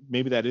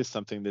 maybe that is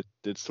something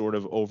that's sort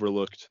of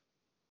overlooked.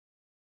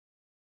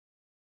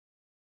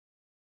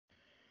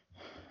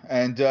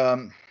 And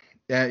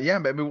yeah,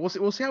 but I mean,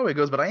 we'll see how it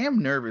goes. But I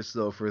am nervous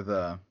though for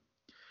the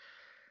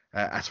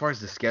as far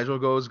as the schedule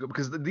goes,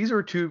 because these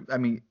are two. I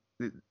mean,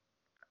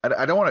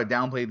 I don't want to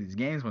downplay these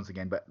games once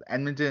again, but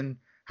Edmonton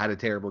had a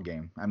terrible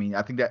game. I mean,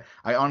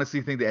 I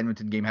honestly think the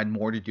Edmonton game had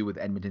more to do with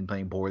Edmonton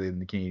playing poorly than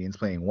the Canadians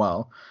playing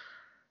well.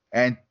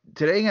 And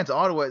today against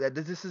Ottawa,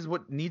 this is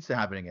what needs to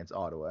happen against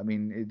Ottawa. I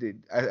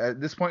mean, at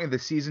this point in the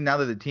season, now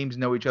that the teams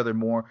know each other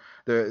more,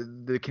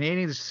 the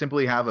Canadians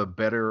simply have a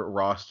better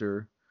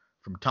roster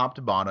from top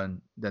to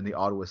bottom than the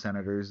Ottawa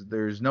Senators.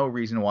 There's no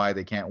reason why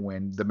they can't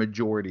win the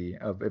majority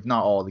of, if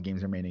not all, the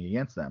games remaining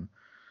against them.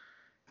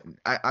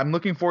 I'm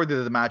looking forward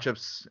to the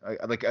matchups.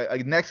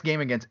 Next game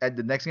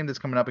the next game that's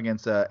coming up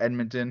against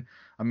Edmonton.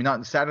 I mean,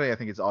 not Saturday. I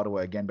think it's Ottawa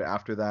again, but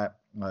after that,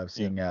 Yeah.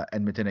 seeing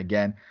Edmonton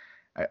again,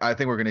 I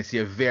think we're going to see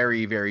a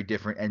very, very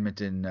different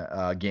Edmonton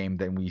game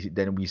than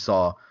we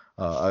saw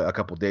a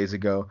couple days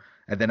ago.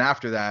 And then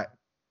after that,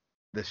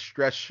 the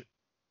stretch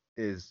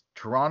is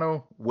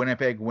Toronto,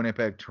 Winnipeg,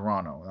 Winnipeg,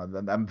 Toronto.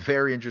 I'm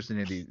very interested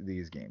in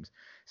these games.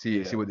 See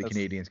Yeah, what the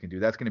Canadians can do.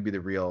 That's going to be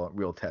the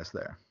real test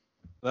there.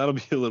 that'll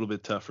be a little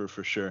bit tougher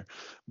for sure.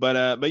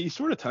 But you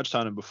sort of touched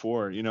on it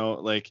before,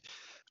 like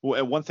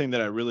one thing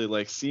that I really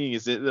like seeing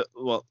is that,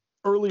 well,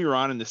 earlier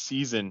on in the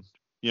season,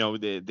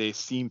 they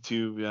seem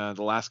to,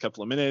 the last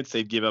couple of minutes,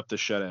 they'd give up the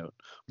shutout,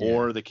 Yeah.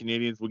 or the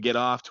Canadians would get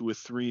off to a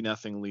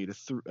 3-0 lead, a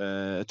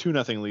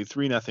 2-0 lead,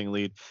 3-0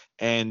 lead,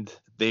 and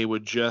they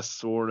would just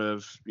sort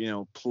of,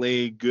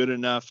 play good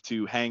enough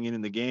to hang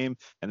in the game,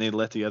 and they'd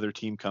let the other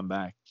team come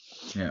back.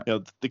 Yeah.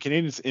 The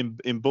Canadians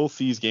in both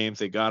these games,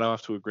 they got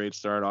off to a great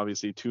start.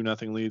 Obviously,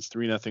 2-0 leads,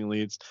 3-0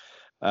 leads,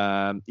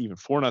 even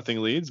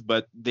 4-0 leads,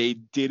 but they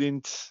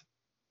didn't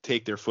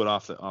take their foot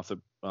off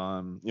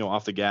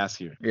the gas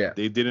here. Yeah.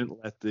 They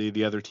didn't let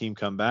the other team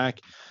come back.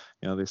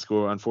 They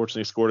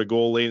unfortunately scored a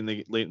goal late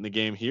in the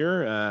game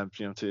here,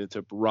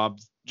 to rob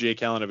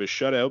Jake Allen of his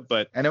shutout.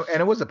 But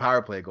it was a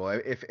power play goal.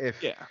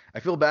 If yeah, I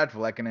feel bad for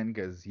Lehkonen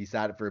because he's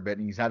had it for a bit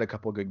and he's had a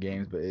couple good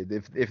games, but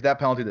if that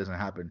penalty doesn't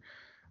happen,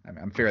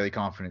 I'm fairly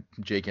confident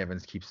Jake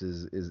Evans keeps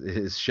his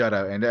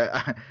shutout. And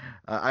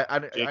I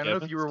don't know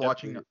if you were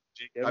watching.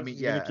 Jake I Evans mean,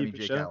 is gonna yeah, I keep mean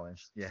his Jake shutout. Allen.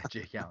 Yeah,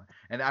 Jake Allen.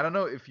 And I don't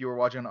know if you were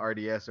watching on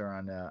RDS or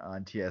on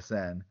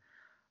TSN,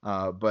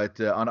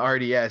 but on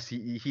RDS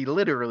he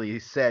literally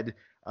said,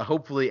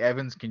 hopefully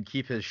Evans can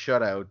keep his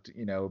shutout,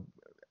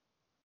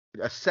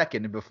 a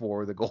second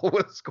before the goal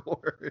was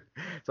scored.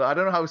 So I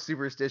don't know how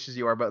superstitious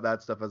you are about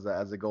that stuff as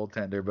a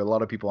goaltender, but a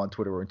lot of people on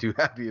Twitter weren't too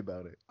happy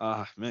about it.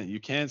 Man, you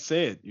can't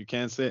say it. You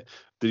can't say it.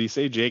 Did he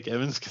say Jake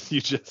Evans? Because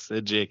you just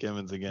said Jake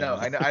Evans again, No,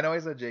 man. I know I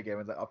said Jake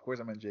Evans. Of course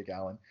I meant Jake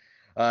Allen.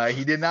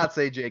 He did not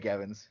say Jake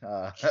Evans,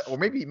 or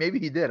maybe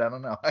he did. I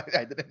don't know.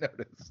 I didn't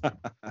notice.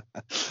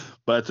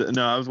 But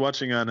no, I was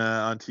watching on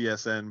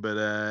TSN.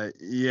 But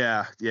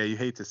yeah, you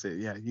hate to say it.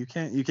 Yeah, you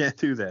can't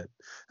do that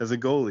as a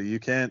goalie. You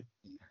can't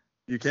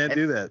And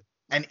do that.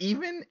 and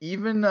even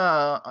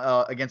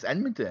against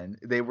Edmonton,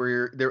 they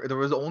were there. There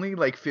was only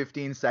like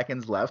 15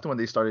 seconds left when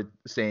they started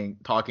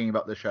talking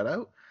about the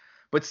shutout.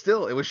 But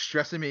still, it was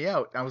stressing me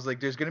out. I was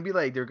like, "There's gonna be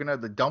like they're gonna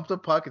dump the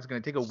puck. It's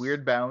gonna take a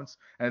weird bounce,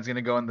 and it's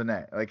gonna go in the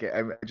net. Like,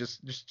 I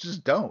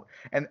just don't."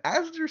 And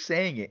as they're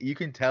saying it, you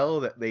can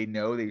tell that they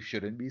know they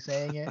shouldn't be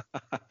saying it.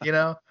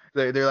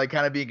 They're like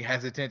kind of being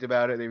hesitant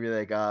about it. They'd be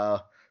like,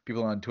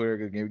 people on Twitter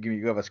are gonna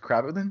give us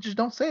crap, but then just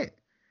don't say it.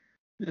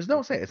 Just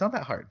don't say it. It's not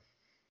that hard.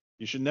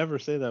 You should never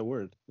say that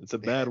word. It's a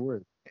bad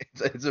word.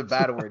 It's a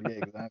bad word. Yeah,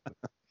 exactly.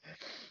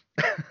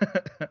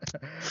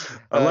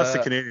 Unless the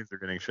Canadians are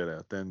getting shut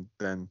out, then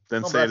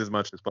well, say it as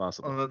much as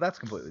possible. well, that's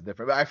completely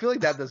different. But I feel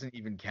like that doesn't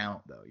even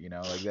count, though.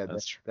 Like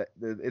That's true.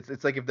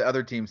 it's like if the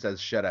other team says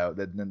shutout,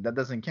 then that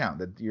doesn't count.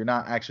 That you're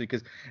not actually,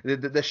 because the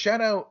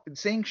shutout,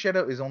 saying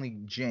shutout is only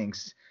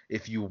jinx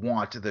if you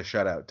want the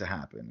shutout to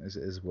happen.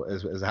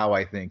 Is how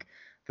I think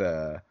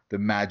the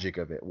magic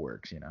of it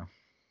works.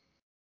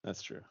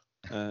 That's true.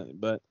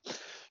 But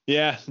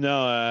yeah, no,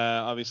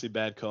 obviously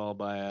bad call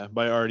by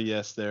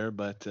RDS there,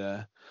 but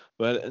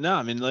no,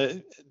 I mean,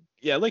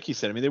 like you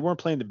said, I mean, they weren't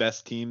playing the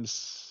best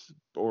teams,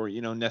 or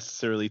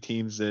necessarily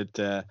teams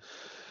that,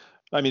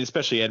 I mean,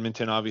 especially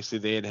Edmonton. Obviously,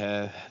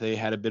 they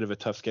had a bit of a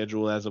tough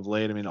schedule as of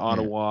late. I mean, Yeah.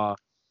 Ottawa,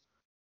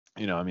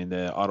 I mean,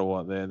 the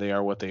Ottawa, they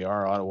are what they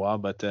are, Ottawa,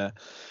 but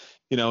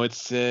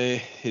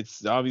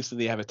it's obviously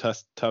they have a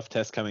tough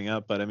test coming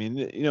up, but I mean,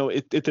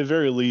 at the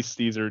very least,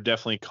 these are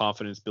definitely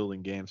confidence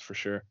building games for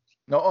sure.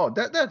 No,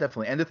 that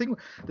definitely. And the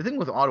thing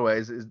with Ottawa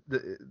is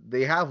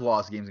they have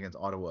lost games against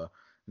Ottawa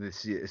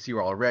this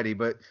year already,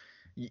 but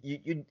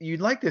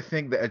you'd like to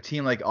think that a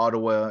team like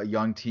Ottawa, a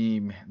young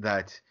team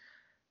that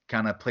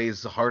kind of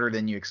plays harder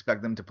than you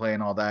expect them to play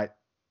and all that,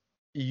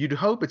 you'd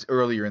hope it's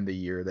earlier in the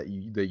year that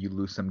you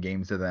lose some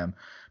games to them.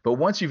 But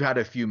once you've had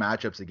a few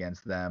matchups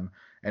against them,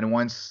 and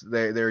once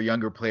their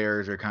younger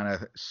players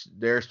are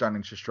they're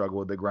starting to struggle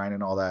with the grind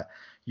and all that,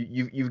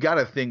 you've got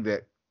to think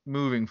that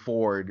moving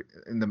forward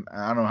I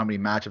don't know how many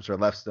matchups are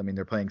left. I mean,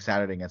 they're playing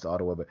Saturday against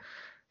Ottawa, but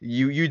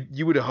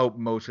you would hope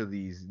most of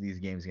these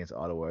games against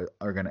Ottawa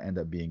are going to end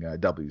up being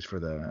W's for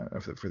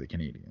the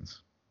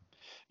Canadians.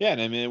 Yeah,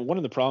 and I mean, one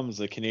of the problems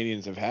the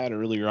Canadians have had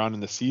earlier on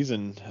in the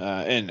season,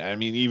 and I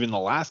mean, even the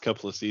last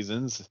couple of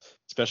seasons,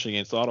 especially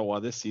against Ottawa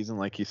this season,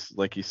 like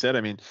you said,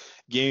 I mean,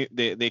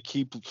 they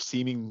keep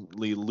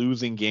seemingly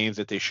losing games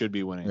that they should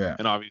be winning, Yeah.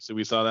 and obviously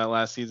we saw that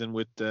last season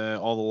with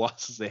all the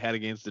losses they had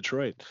against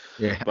Detroit.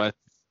 Yeah. But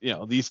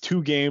these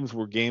two games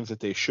were games that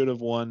they should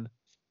have won.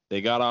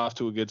 They got off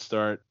to a good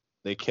start.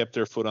 They kept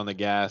their foot on the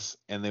gas,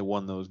 and they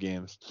won those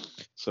games.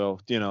 So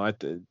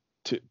two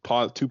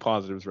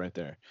positives right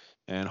there.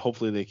 And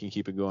hopefully they can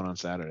keep it going on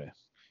Saturday.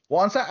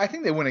 Well, I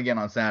think they win again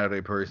on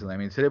Saturday. Personally, I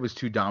mean, today was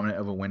too dominant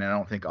of a win. I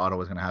don't think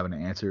Ottawa's going to have an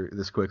answer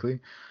this quickly.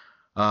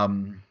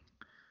 Um,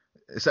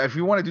 so if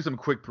you want to do some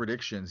quick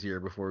predictions here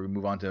before we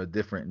move on to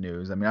different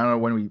news, I mean, I don't know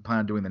when we plan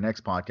on doing the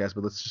next podcast,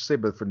 but let's just say,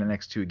 but for the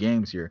next two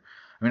games here,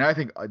 I mean, I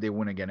think they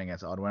win again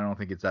against Ottawa. I don't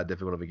think it's that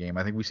difficult of a game.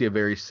 I think we see a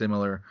very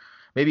similar,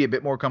 maybe a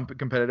bit more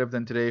competitive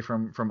than today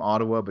from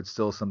Ottawa, but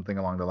still something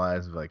along the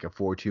lines of like a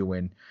 4-2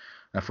 win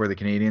for the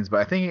Canadians. But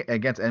I think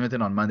against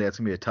Edmonton on Monday, that's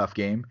gonna be a tough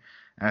game,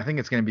 and I think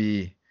it's gonna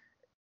be.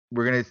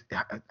 We're gonna.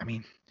 I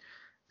mean,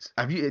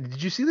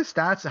 did you see the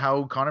stats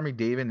how Connor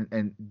McDavid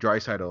and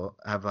Draisaitl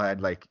have had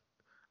like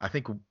I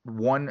think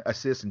 1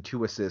 assist and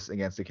 2 assists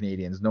against the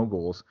Canadians, no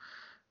goals,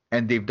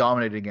 and they've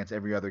dominated against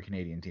every other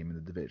Canadian team in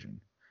the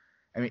division.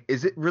 I mean,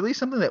 is it really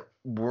something that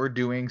we're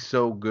doing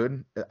so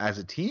good as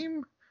a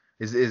team?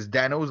 Is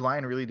Dano's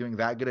line really doing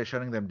that good at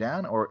shutting them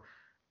down? Or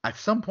at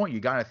some point, you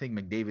gotta think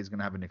McDavid's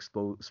gonna have an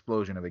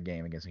explosion of a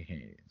game against the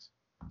Canadians.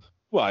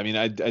 Well, I mean,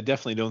 I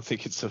definitely don't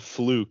think it's a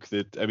fluke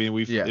that, I mean,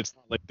 Yeah, it's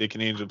not like the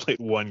Canadians have played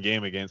one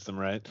game against them,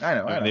 right? I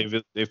I know.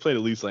 mean, they've played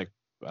at least like,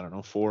 I don't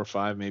know, 4 or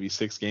 5, maybe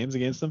 6 games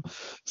against them.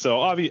 So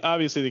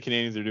obviously the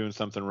Canadians are doing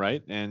something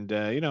right, and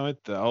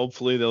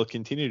hopefully they'll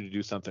continue to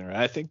do something right.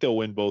 I think they'll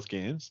win both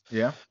games.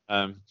 Yeah.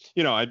 I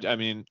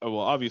mean, well,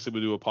 obviously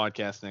we'll do a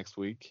podcast next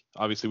week.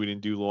 Obviously we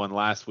didn't do one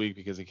last week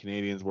because the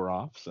Canadians were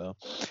off. So,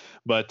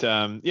 but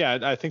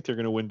I think they're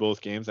going to win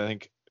both games. I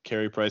think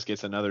Carey Price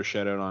gets another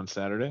shutout on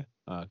Saturday.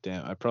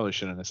 Damn, I probably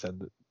shouldn't have said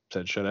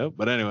shutout,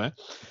 but anyway.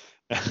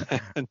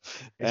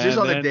 It's just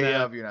on the then, day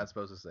of you're not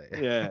supposed to say.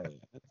 Yeah,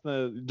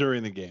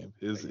 during the game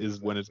is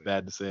when it's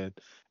bad to say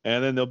it.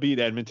 And then they'll beat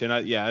Edmonton.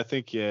 I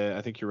think you're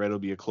right. It'll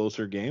be a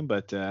closer game,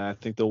 but I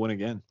think they'll win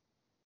again.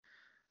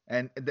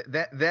 And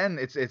then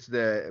it's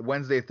the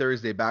Wednesday,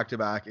 Thursday back to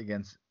back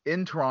against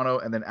in Toronto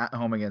and then at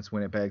home against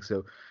Winnipeg.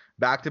 So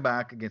back to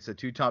back against the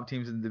two top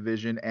teams in the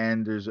division,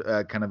 and there's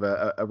kind of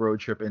a road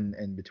trip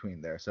in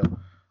between there. So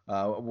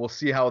we'll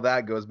see how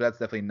that goes, but that's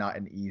definitely not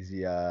an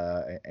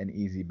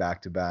easy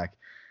back to back.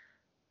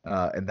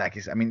 In that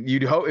case, I mean,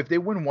 you'd hope if they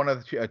win one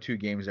of the two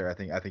games there, I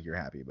think you're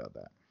happy about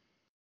that.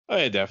 Oh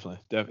yeah,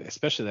 definitely,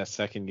 especially that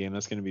second game.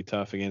 That's going to be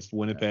tough against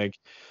Winnipeg.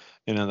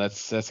 Yeah.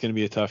 That's going to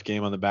be a tough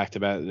game on the back to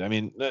back. I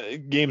mean,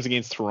 games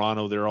against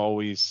Toronto, they're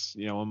always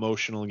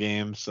emotional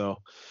games.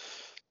 So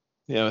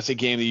it's a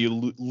game that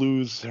you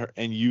lose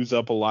and use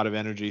up a lot of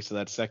energy. So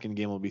that second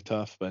game will be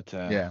tough. But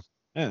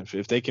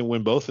if they can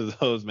win both of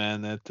those,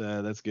 man,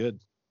 that's good.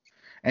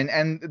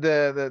 And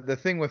the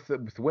thing with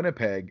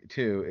Winnipeg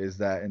too is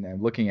that, and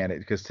I'm looking at it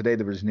because today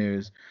there was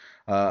news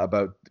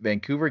about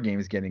Vancouver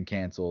games getting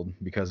canceled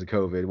because of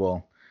COVID.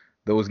 Well,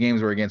 those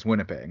games were against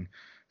Winnipeg.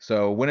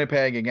 So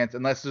Winnipeg against,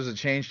 unless there's a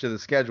change to the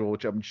schedule,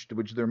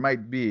 which there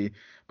might be,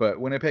 but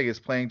Winnipeg is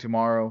playing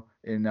tomorrow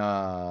in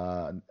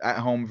at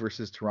home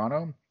versus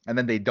Toronto, and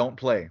then they don't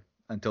play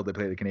until they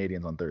play the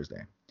Canadians on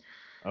Thursday.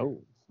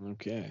 Oh,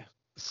 okay.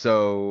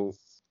 So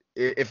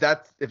if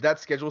that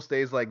schedule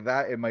stays like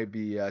that, it might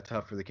be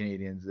tough for the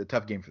Canadians. A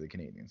tough game for the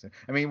Canadians.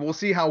 I mean, we'll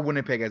see how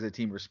Winnipeg as a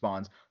team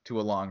responds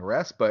to a long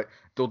rest, but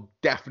they'll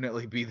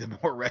definitely be the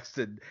more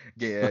rested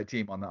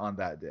team on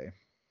that day.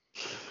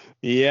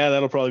 Yeah,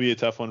 that'll probably be a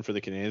tough one for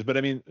the Canadians, but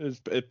I mean, it's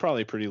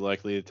probably pretty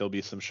likely that there'll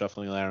be some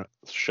shuffling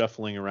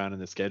around in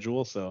the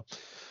schedule. So,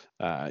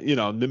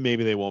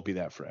 maybe they won't be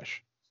that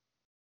fresh.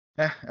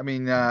 I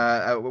mean,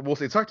 we'll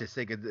see. It's hard to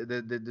say.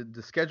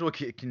 The schedule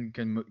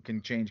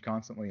can change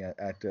constantly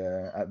at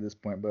this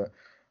point, but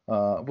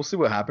we'll see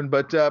what happens.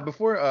 But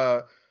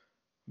before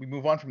we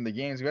move on from the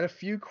games, we had a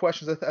few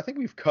questions. I think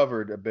we've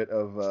covered a bit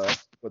of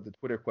what the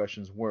Twitter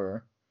questions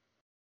were.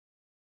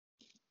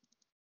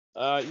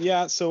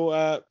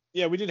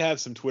 We did have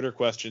some Twitter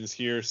questions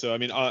here. So I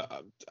mean,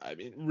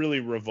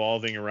 really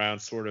revolving around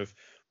sort of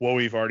what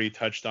we've already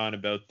touched on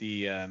about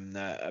the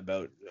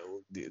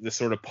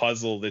sort of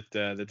puzzle that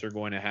they're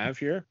going to have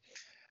here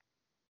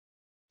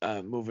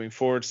moving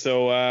forward.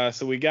 So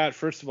we got,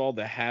 first of all,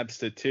 the Habs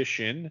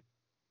statistician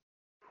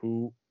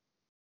who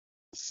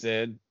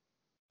said,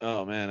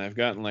 "Oh man, I've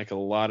gotten like a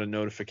lot of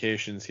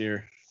notifications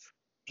here."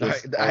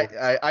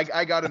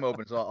 I got him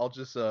open, so I'll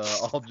just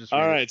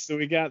All right, so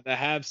we got the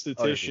Habs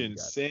statistician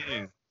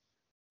saying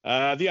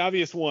the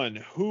obvious one: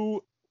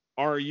 who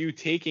are you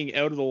taking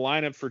out of the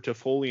lineup for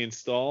Toffoli and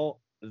Staal?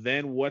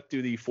 Then what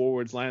do the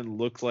forwards line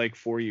look like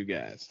for you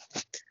guys?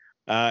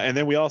 And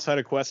then we also had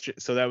a question.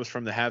 So that was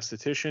from the Habs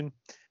statistician.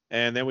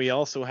 And then we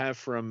also have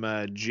from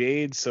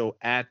Jade, so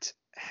at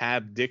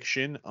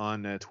Habdiction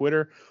on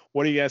Twitter.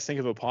 What do you guys think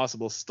of a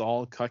possible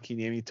Staal,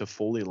 Kotkaniemi,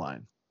 Toffoli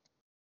line?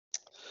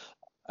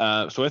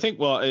 So I think,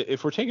 well,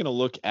 if we're taking a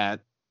look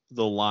at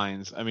the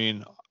lines, I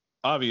mean,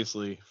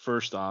 obviously,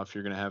 first off,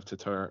 you're going to have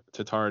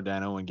Tatar,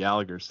 Dano, and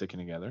Gallagher sticking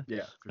together.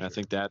 Yeah. And I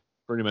think that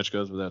pretty much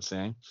goes without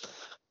saying.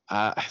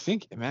 I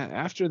think, man,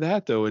 after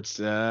that though, it's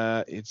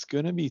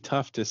going to be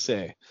tough to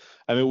say.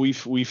 I mean,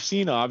 we've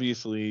seen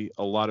obviously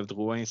a lot of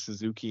Drouin,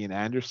 Suzuki, and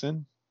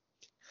Anderson,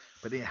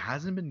 but it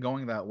hasn't been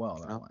going that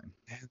well. That line.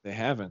 They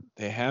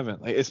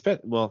haven't. Like,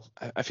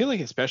 I feel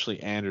like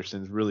especially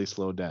Anderson's really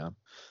slowed down.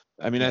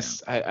 I mean, Yeah.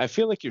 I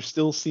feel like you're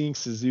still seeing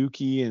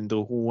Suzuki and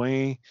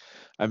Drouin,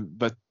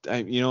 but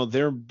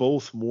they're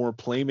both more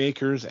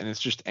playmakers, and it's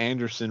just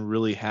Anderson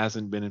really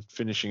hasn't been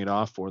finishing it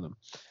off for them.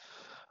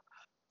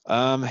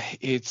 I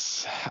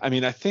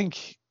mean, I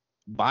think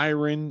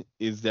Byron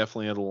is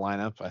definitely out of the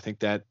lineup. I think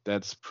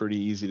that's pretty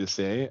easy to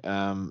say.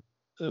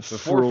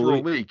 Before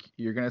Frolik, Frolik,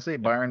 you're gonna say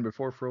Byron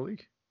before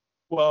Frolik?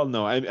 well,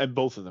 no, I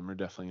both of them are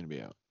definitely going to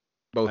be out.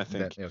 I Both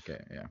then. think.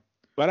 Okay, yeah.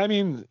 But I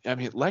mean,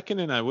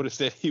 Lehkonen, I would have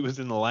said he was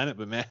in the lineup,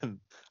 but man,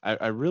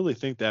 I really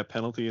think that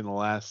penalty in the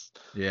last,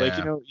 like,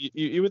 Yeah.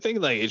 you would think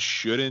like it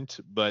shouldn't,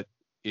 but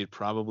it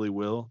probably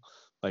will,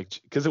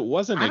 like, because it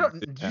wasn't I a don't.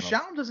 good penalty.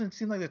 Ducharme doesn't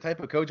seem like the type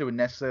of coach that would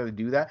necessarily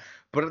do that.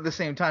 But at the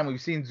same time,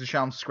 we've seen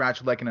Ducharme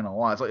scratch Lehkonen a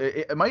lot. So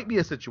it might be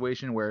a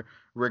situation where,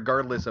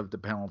 regardless of the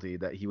penalty,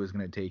 that he was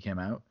going to take him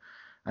out.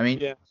 I mean,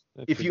 Yeah,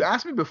 that if could you be.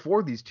 asked me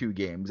before these two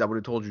games, I would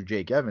have told you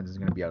Jake Evans is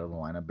going to be out of the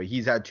lineup. But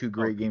he's had two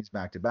great Okay. games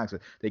back to back, so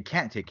they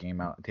can't take him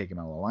out of the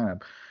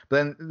lineup.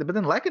 But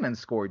then Lehkonen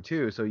scored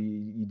too. So do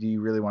you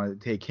really want to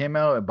take him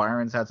out? And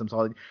Byron's had some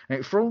solid.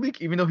 And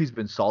Frolik, even though he's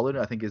been solid,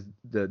 I think is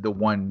the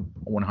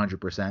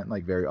 100%,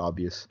 like, very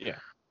obvious Yeah.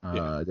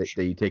 Yeah. For that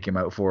sure. you take him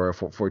out for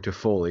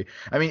Toffoli.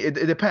 I mean, it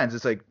depends.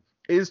 It's like,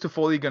 is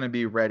Toffoli going to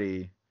be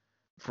ready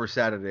for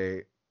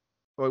Saturday?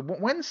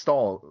 When's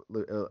Staal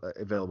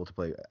available to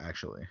play,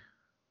 actually?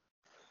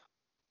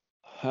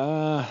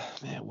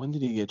 Man, when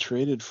did he get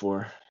traded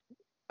for?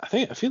 I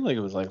feel like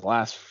it was like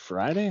last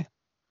Friday.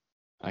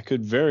 I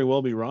could very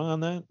well be wrong on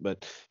that,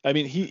 but I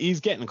mean, he's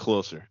getting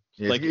closer.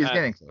 Yeah, Like, he's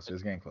getting closer.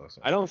 He's getting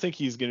closer. I don't think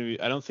he's gonna be.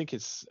 I don't think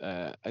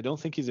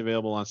he's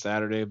available on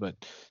Saturday, but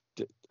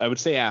I would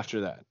say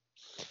after that.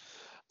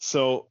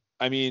 So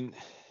I mean,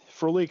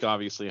 Frolik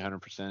obviously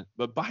 100%,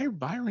 but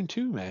Byron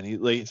too, man.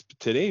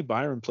 Today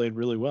Byron played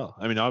really well.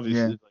 I mean, Yeah.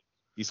 obviously, like,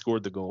 he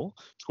scored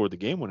the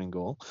game-winning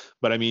goal.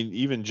 But I mean,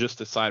 even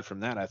just aside from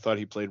that, I thought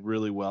he played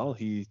really well.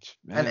 And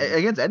Man,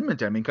 against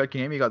Edmonton, I mean,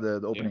 Kotkaniemi got the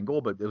yeah. opening goal,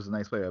 but it was a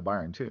nice play by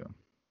Byron too.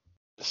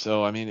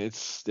 So I mean,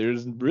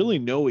 there's really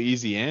no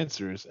easy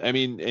answers. I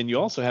mean, and you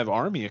also have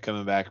Armia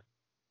coming back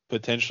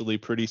potentially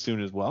pretty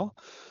soon as well.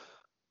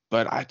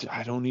 But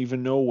I don't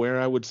even know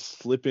where I would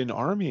slip in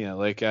Armia.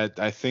 Like,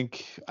 I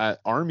think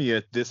Armia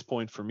at this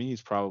point for me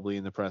is probably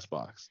in the press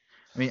box.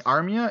 I mean,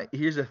 Armia.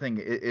 Here's the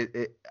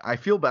thing. I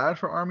feel bad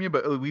for Armia,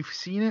 but we've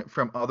seen it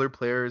from other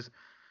players.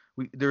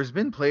 There's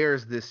been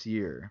players this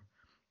year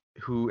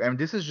who, and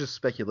this is just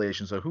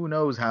speculation, so who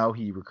knows how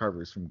he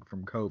recovers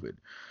from COVID.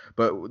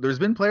 But there's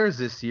been players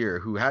this year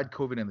who had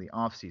COVID in the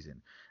offseason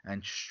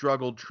and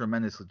struggled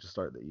tremendously to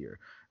start the year.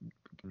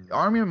 Mm.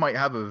 Armia might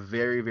have a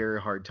very, very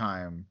hard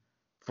time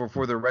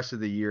for the rest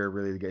of the year,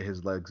 really, to get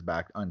his legs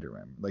back under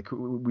him. Like,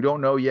 we don't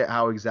know yet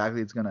how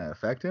exactly it's going to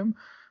affect him,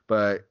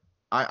 but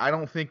I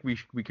don't think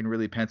we can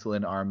really pencil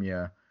in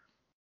Armia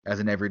as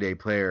an everyday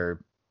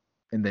player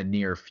in the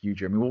near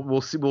future. I mean,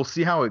 we'll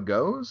see how it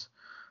goes.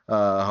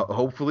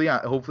 Hopefully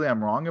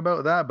I'm wrong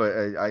about that, but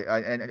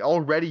and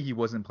already he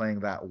wasn't playing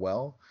that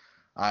well.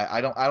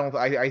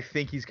 I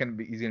think he's gonna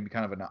be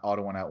kind of an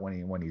auto one out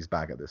when he's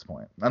back at this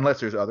point, unless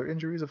there's other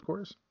injuries, of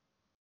course.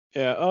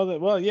 Yeah. Oh,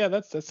 well, yeah.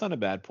 That's not a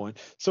bad point.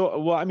 So,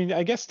 well, I mean,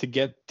 I guess to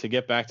get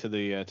back to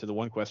the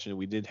one question that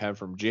we did have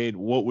from Jade,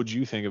 what would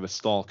you think of a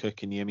Staal,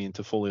 Kotkaniemi, and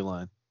Toffoli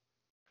line?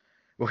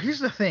 Well, here's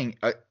the thing.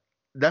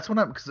 That's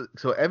what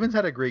so Evans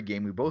had a great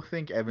game. We both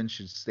think Evans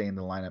should stay in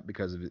the lineup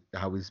because of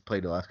how he's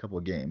played the last couple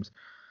of games.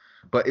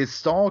 But is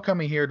Stahl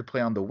coming here to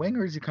play on the wing,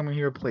 or is he coming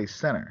here to play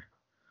center?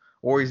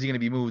 Or is he going to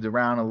be moved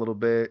around a little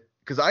bit?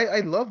 Because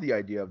I love the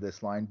idea of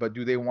this line, but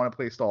do they want to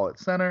play Stahl at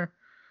center?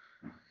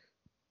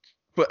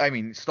 But I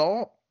mean,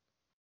 Stahl.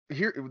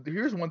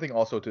 Here's one thing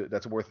also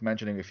that's worth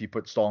mentioning. If you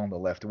put Stahl on the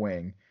left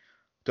wing,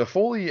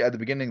 Toffoli at the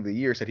beginning of the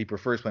year said he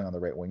prefers playing on the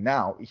right wing.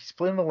 Now he's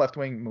playing on the left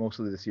wing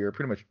mostly this year,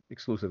 pretty much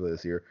exclusively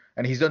this year,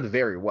 and he's done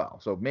very well.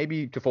 So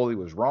maybe Toffoli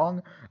was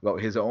wrong about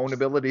his own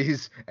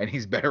abilities, and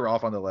he's better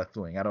off on the left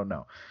wing. I don't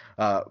know,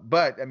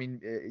 but I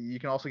mean, you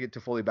can also get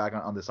Toffoli back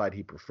on the side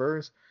he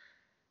prefers.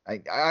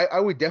 I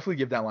would definitely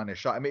give that line a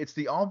shot. I mean, it's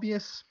the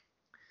obvious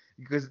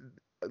because,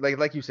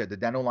 like you said, the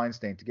Dano line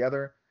staying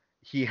together.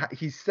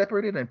 He's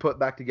separated and put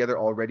back together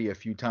already a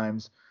few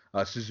times.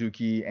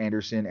 Suzuki,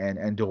 Anderson,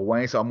 and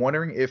Drouin. So I'm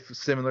wondering if,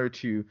 similar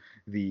to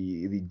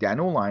the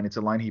Dano line, it's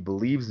a line he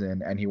believes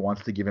in and he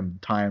wants to give him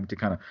time to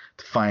kind of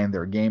find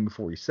their game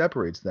before he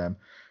separates them.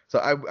 So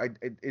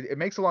it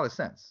makes a lot of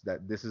sense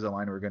that this is a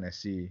line we're going to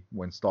see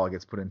when Staal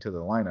gets put into the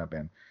lineup,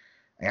 and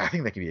I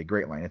think that could be a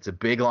great line. It's a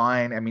big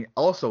line. I mean,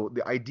 also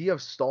the idea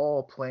of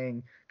Staal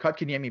playing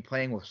Kotkaniemi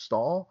playing with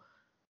Staal,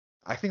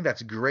 I think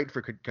that's great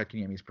for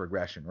Kotkaniemi's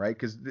progression, right?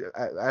 Because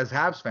as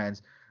Habs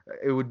fans,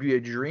 it would be a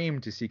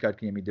dream to see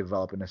Kotkaniemi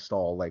develop in a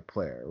Staal-like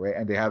player, right?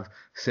 And they have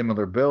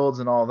similar builds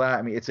and all that.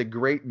 I mean, it's a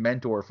great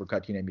mentor for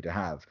Kotkaniemi to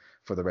have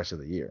for the rest of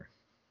the year.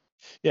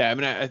 Yeah, I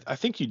mean, I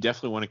think you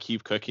definitely want to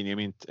keep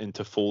Kotkaniemi and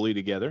Toffoli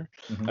together.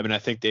 Mm-hmm. I mean, I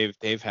think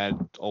they've had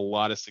a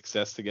lot of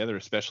success together,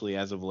 especially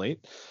as of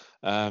late.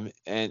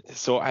 And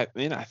so I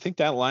think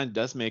that line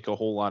does make a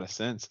whole lot of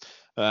sense.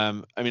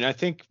 I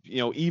think,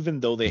 even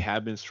though they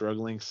have been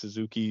struggling,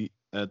 Suzuki,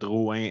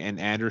 Drouin, and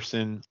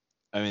Anderson,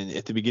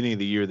 at the beginning of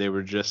the year, they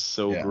were just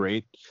so Yeah.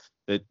 great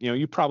that,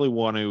 you probably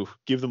want to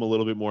give them a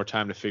little bit more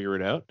time to figure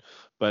it out.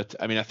 But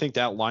I think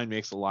that line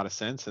makes a lot of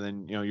sense. And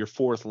then, your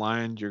fourth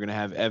line, you're going to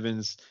have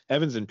Evans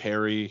and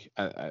Perry.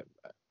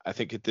 I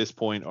think at this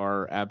point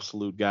are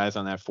absolute guys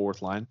on that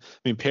fourth line.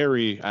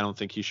 Perry, I don't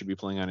think he should be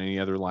playing on any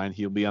other line.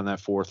 He'll be on that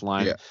fourth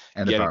line, Yeah.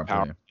 And the getting power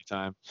power play.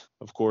 time,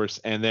 of course.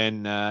 And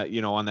then,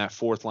 on that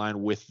fourth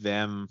line with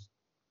them,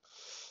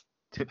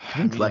 To I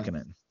me, it's mean,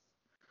 Lehkonen.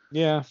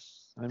 yeah.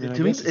 I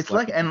To me, guess it's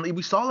like, and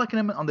we saw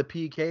Lehkonen on the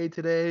PK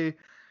today,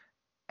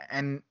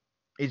 and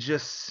it's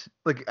just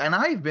like, and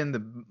I've been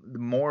the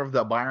more of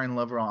the Byron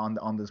lover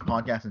on this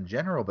podcast in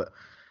general, but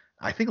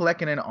I think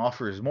Lehkonen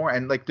offers more.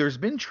 And like, there's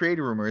been trade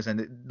rumors,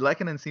 and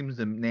Lehkonen seems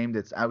the name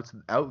that's out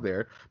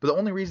there. But the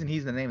only reason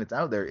he's the name that's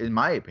out there, in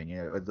my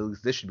opinion, or at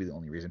least this should be the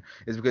only reason,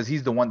 is because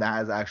he's the one that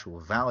has actual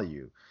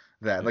value.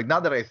 That, like,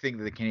 not that I think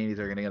that the Canadians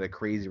are going to get a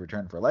crazy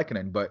return for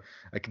Lehkonen, but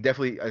I could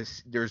definitely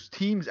there's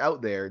teams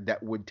out there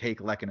that would take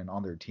Lehkonen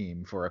on their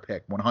team for a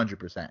pick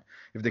 100%.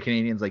 If the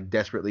Canadians like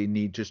desperately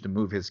need just to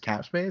move his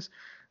cap space,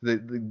 the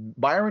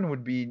Byron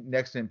would be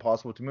next to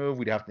impossible to move.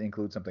 We'd have to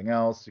include something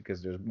else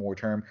because there's more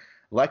term.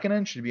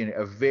 Lehkonen should be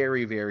a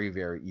very, very,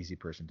 very easy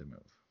person to move.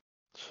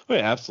 Oh,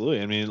 yeah,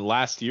 absolutely.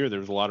 Last year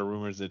there was a lot of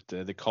rumors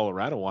that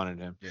Colorado wanted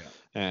him. Yeah.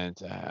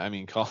 And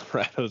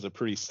Colorado is a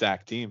pretty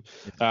stacked team.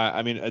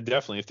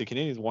 Definitely, if the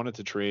Canadians wanted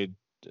to trade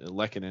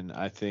Lehkonen,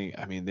 I think,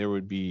 there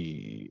would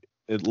be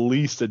at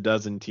least a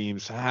dozen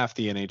teams. Half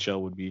the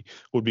NHL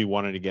would be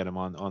wanting to get him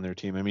on their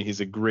team.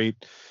 He's a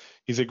great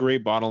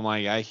bottom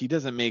line guy. He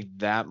doesn't make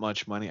that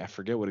much money. I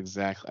forget what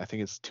exactly. I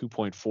think it's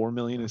 2.4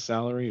 million in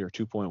salary or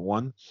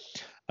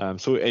 2.1.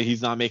 So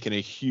he's not making a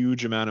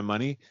huge amount of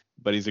money,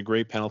 but he's a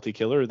great penalty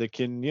killer that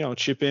can,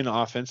 chip in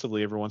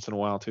offensively every once in a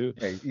while too.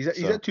 Yeah, he's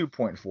at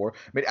 2.4.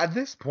 But at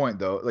this point,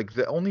 though, like,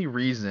 the only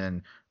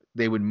reason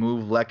they would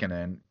move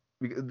Lehkonen,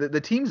 the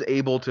team's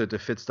able to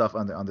fit stuff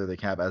under the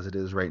cap as it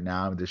is right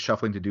now. There's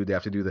shuffling to do. They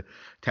have to do the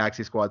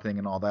taxi squad thing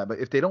and all that. But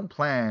if they don't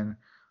plan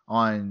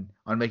on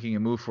making a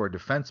move for a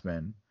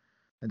defenseman,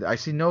 I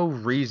see no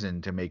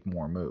reason to make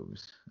more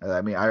moves.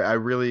 I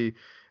really.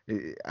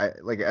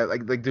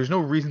 Like there's no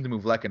reason to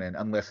move Lehkonen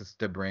unless it's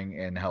to bring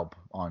in help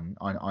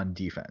on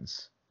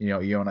defense. You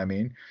know what I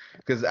mean?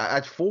 Because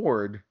at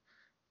forward,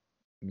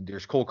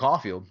 there's Cole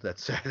Caufield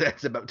that's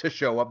about to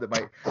show up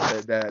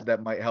that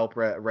might help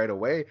right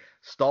away.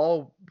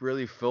 Staal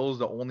really fills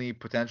the only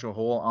potential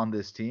hole on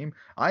this team.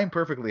 I am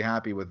perfectly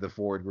happy with the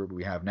forward group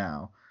we have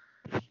now,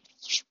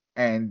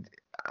 and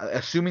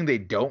assuming they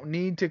don't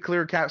need to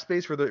clear cap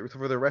space for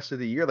the rest of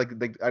the year, like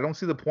I don't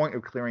see the point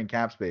of clearing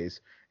cap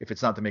space if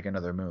it's not to make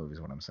another move,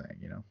 is what I'm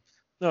saying.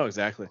 No,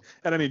 exactly.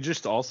 And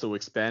just also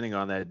expanding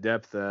on that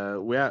depth,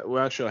 we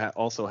actually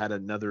also had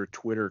another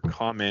Twitter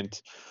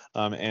comment,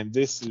 and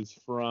this is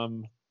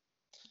from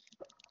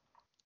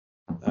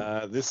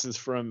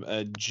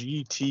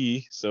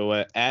GT,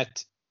 so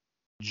at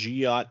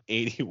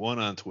Giot81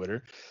 on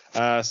Twitter.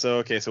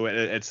 So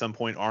at some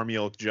point Army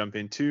will jump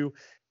in too.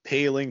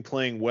 Paling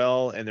playing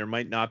well, and there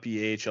might not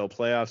be AHL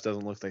playoffs.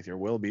 Doesn't look like there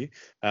will be.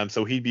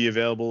 So he'd be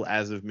available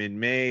as of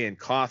mid-May. And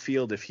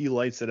Caufield, if he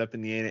lights it up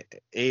in the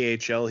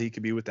AHL, he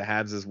could be with the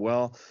Habs as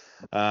well.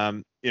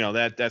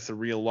 That's a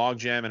real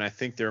logjam, and I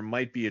think there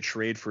might be a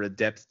trade for a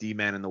depth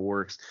D-man in the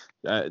works.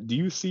 Do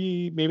you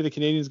see maybe the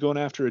Canadians going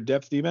after a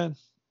depth D-man?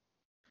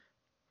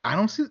 I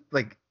don't see,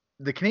 like,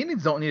 the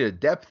Canadians don't need a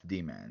depth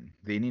D-man.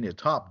 They need a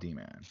top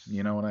D-man.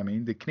 You know what I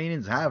mean? The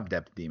Canadians have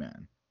depth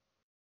D-man.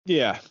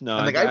 Yeah, no.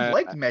 And I've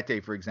liked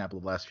Mete, for example,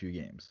 the last few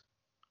games.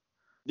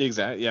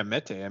 Exactly. Yeah,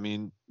 Mete.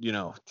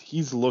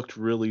 He's looked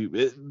really.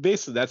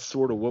 Basically, that's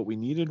sort of what we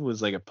needed,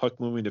 was like a puck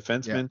moving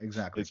defenseman. Yeah,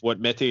 exactly. It's what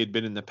Mete had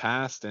been in the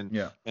past, and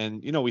yeah.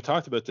 And we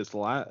talked about this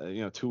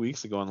 2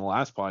 weeks ago on the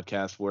last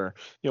podcast, where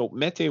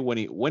Mete,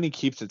 when he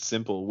keeps it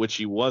simple, which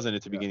he wasn't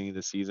at the beginning of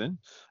the season,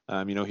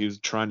 he was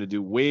trying to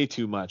do way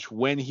too much.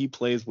 When he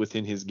plays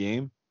within his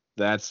game,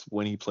 that's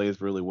when he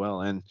plays really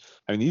well. And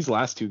these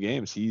last two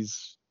games,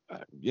 he's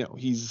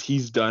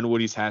done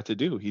what he's had to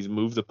do. He's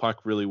moved the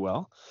puck really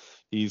well.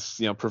 He's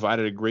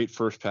provided a great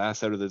first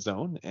pass out of the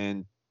zone,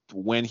 and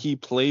when he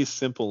plays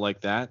simple like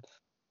that,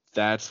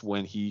 that's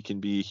when he can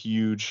be a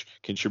huge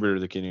contributor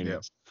to the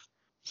Canadians. Yep.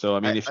 So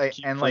if you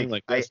keep playing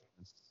like this,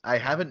 I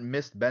haven't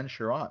missed Ben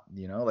Sherratt.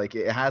 Like,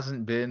 it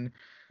hasn't been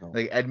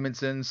like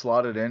Edmondson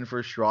slotted in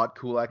for Sherratt,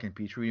 Kulak, and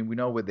Petrie. We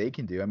know what they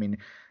can do. And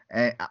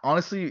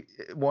honestly,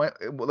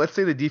 let's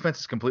say the defense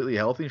is completely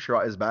healthy,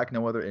 Sherratt is back,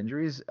 no other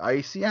injuries. I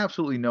see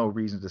absolutely no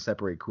reason to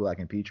separate Kulak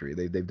and Petrie.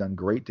 They've done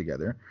great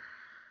together.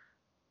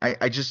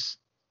 I just,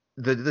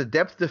 the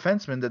depth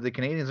defenseman that the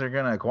Canadians are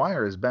going to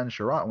acquire is Ben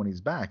Sherratt when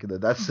he's back.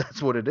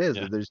 That's what it is.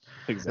 Yeah, there's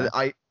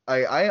exactly.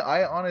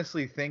 I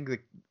honestly think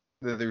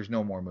that there's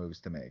no more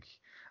moves to make.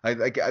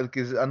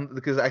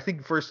 Because I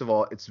think, first of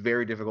all, it's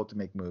very difficult to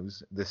make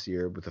moves this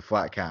year with the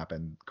flat cap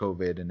and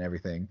COVID and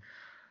everything.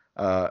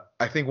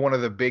 I think one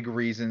of the big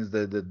reasons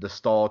the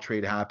Staal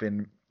trade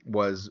happened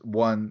was,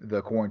 one,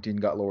 the quarantine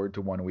got lowered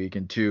to 1 week,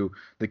 and two,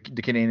 the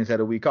Canadians had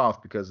a week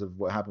off because of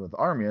what happened with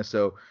Armia.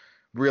 So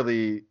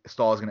really,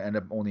 Staal is going to end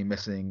up only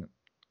missing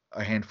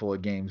a handful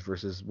of games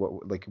versus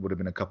what like would have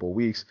been a couple of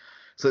weeks.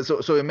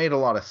 So it made a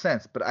lot of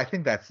sense. But I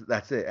think that's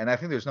it, and I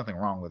think there's nothing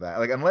wrong with that.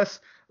 Like, unless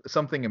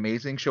something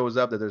amazing shows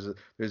up, that there's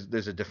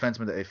a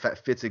defenseman that it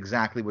fits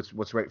exactly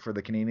what's right for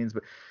the Canadians.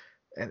 But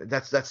and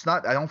that's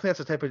not. I don't think that's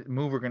the type of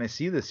move we're going to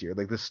see this year.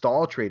 Like, the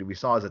Staal trade we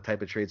saw is the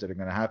type of trades that are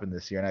going to happen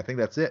this year, and I think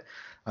that's it.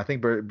 I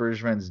think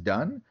Bergevin's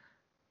done,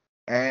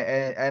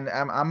 and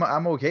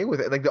I'm okay with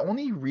it. Like, the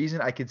only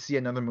reason I could see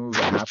another move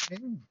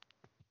happening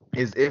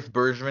is if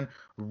Bergevin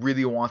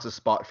really wants a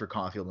spot for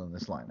Caufield in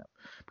this lineup,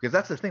 because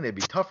that's the thing that'd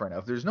be tough right now.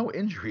 If there's no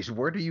injuries,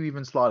 where do you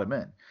even slot him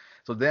in?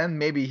 So then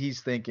maybe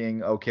he's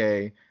thinking,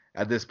 okay,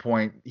 at this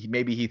point,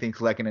 maybe he thinks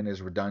Lehkonen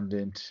is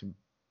redundant.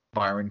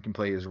 Byron can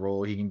play his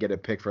role. He can get a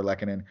pick for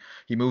Lehkonen.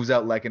 He moves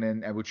out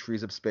Lehkonen, which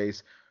frees up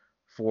space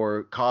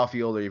for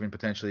Caufield, or even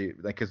potentially,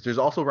 like, because there's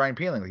also Ryan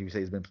Poehling, like you say,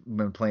 he's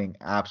been playing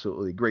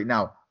absolutely great.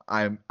 Now,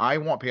 I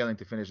want Poehling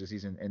to finish the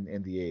season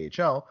in the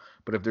AHL,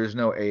 but if there's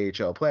no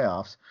AHL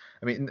playoffs,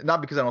 I mean,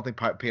 not because I don't think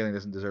Poehling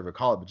doesn't deserve a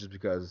call, but just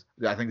because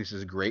I think this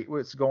is great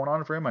what's going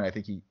on for him, and I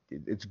think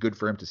it's good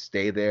for him to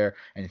stay there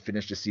and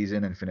finish the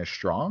season and finish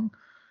strong.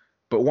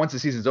 But once the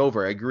season's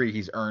over, I agree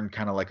he's earned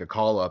kind of like a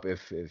call up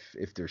if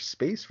there's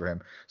space for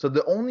him. So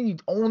the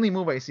only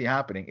move I see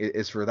happening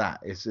is for that.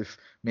 Is if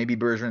maybe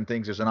Bergeron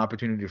thinks there's an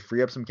opportunity to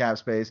free up some cap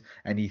space,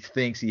 and he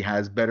thinks he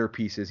has better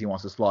pieces he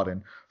wants to slot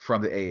in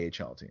from the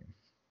AHL team.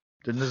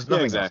 Then there's Yeah,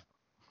 nothing exactly. else.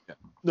 Yeah.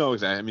 No,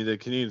 exactly. I mean, the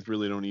Canadians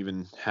really don't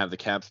even have the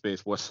cap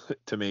space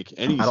to make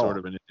any At sort all.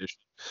 of an addition.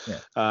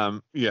 Yeah.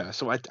 Yeah.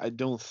 So I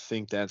don't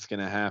think that's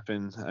going to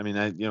happen. I mean,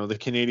 the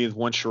Canadians,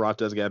 once Sherratt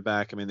does get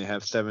back, I mean, they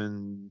have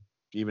 7,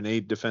 even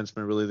 8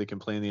 defensemen really that can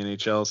play in the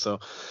NHL. So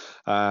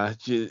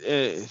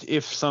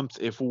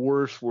if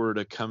worse were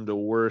to come to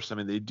worse, I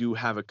mean, they do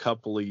have a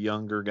couple of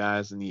younger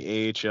guys in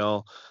the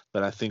AHL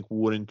that I think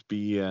wouldn't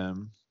be.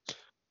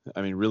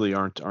 I mean, really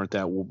aren't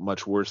that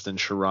much worse than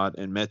Sherratt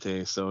and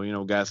Mete. So,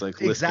 guys like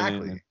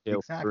Liskinen and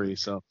Cale Free.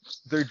 So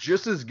they're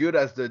just as good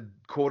as the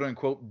quote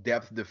unquote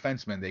depth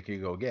defenseman they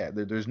could go get.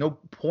 There's no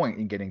point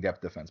in getting depth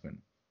defensemen.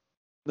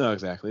 no,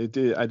 exactly.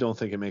 I don't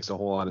think it makes a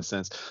whole lot of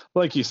sense.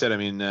 Like you said, I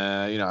mean,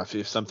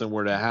 if something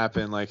were to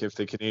happen, like if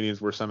the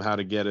Canadians were somehow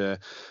to get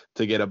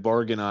a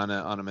bargain on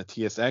a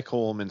Matthias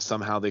Ekholm, and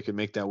somehow they could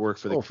make that work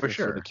for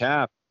the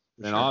cap,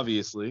 then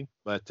obviously,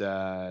 but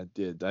I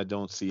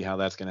don't see how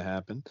that's going to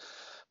happen.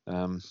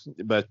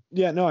 But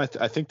yeah, no, I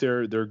think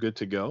they're good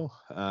to go.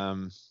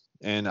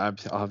 And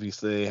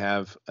obviously they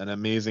have an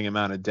amazing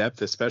amount of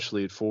depth,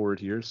 especially at forward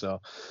here. So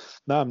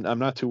no, I'm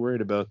not too worried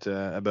about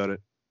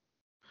it.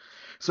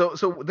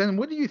 So then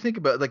what do you think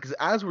about, like, 'cause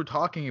as we're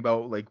talking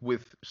about, like,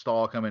 with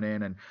Staal coming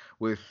in, and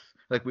with,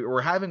 like, we're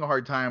having a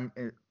hard time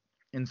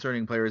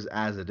inserting players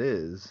as it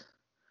is,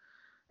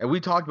 and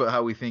we talked about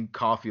how we think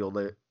Caulfield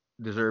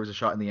deserves a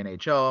shot in the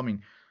NHL.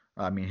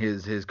 I mean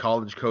his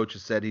college coach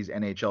has said he's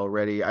NHL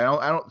ready. I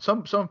don't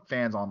some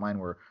fans online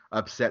were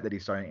upset that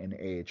he's starting in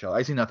AHL.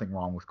 I see nothing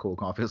wrong with Cole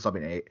Caufield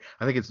stopping in A.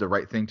 I think it's the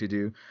right thing to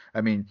do.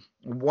 I mean,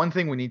 one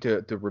thing we need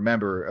to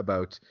remember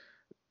about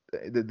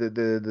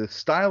the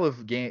style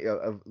of game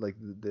of like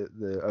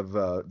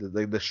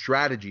the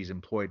strategies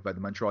employed by the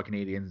Montreal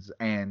Canadiens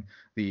and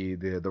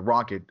the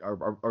Rocket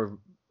are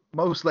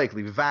most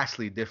likely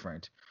vastly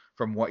different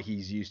from what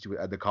he's used to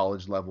at the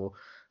college level.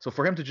 So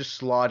for him to just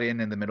slot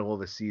in the middle of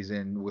the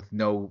season with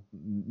no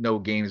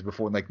games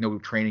before, like no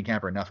training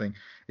camp or nothing,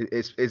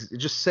 it's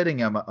just setting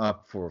him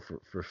up for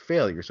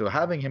failure. So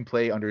having him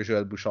play under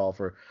Joël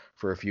Bouchard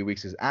for a few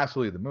weeks is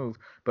absolutely the move.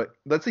 But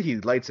let's say he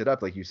lights it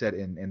up, like you said,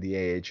 in the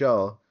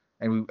AHL,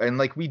 and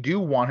like we do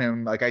want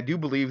him. Like, I do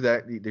believe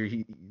that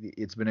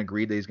it's been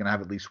agreed that he's going to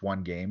have at least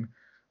one game.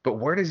 But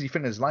where does he fit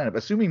in his lineup,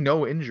 assuming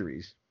no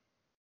injuries?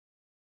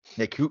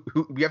 Like, who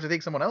we have to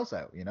take someone else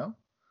out, you know?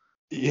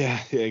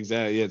 Yeah,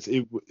 exactly.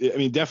 I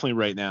mean, definitely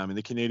right now. I mean,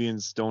 the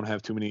Canadians don't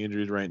have too many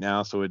injuries right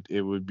now, so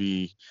it would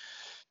be.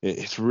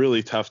 It's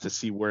really tough to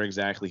see where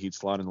exactly he'd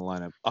slot in the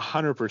lineup.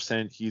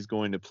 100%, he's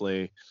going to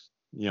play,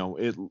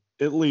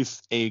 at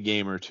least a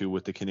game or two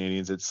with the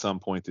Canadians at some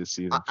point this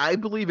season. I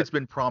believe it's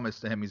been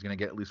promised to him he's going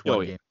to get at least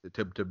one game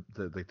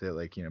to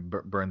like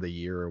burn the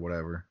year or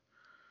whatever.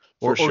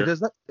 Or sure.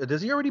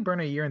 Does he already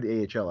burn a year in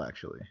the AHL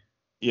actually?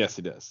 Yes,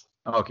 he does.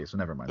 Oh, okay, so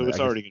never mind. So it's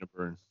already going to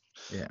burn.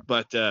 Yeah.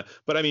 But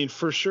I mean,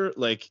 for sure,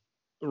 like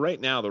right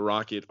now, the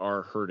Rocket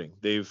are hurting.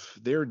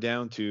 They're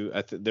down to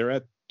they're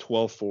at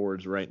 12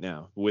 forwards right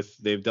now.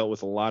 They've dealt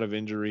with a lot of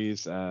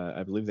injuries.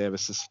 I believe they have a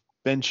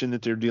suspension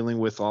that they're dealing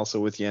with,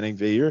 also with Yannick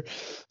Veilleux.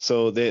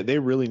 So they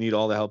really need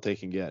all the help they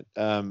can get.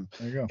 There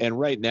you go. And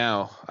right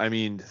now, I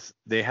mean,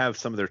 they have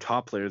some of their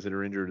top players that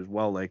are injured as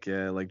well, like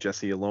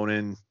Jesse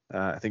Alonen.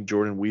 I think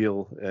Jordan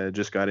Wheel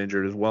just got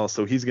injured as well,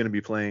 so he's going to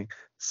be playing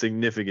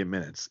significant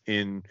minutes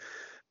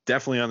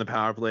definitely on the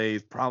power play.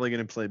 He's probably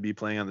going to be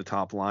playing on the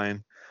top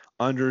line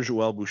under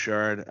Joël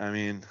Bouchard. I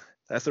mean,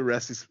 That's a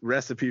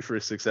recipe for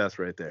success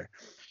right there.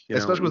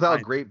 Especially with how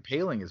great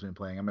Paling has been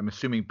playing. I'm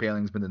assuming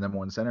Paling's been the number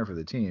one center for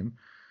the team,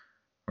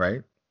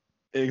 right?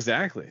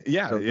 Exactly.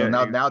 Yeah. So Yeah.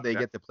 now they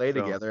get to play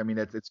So, together. I mean,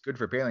 it's good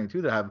for Paling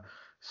too to have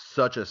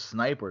such a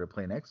sniper to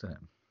play next to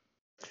him.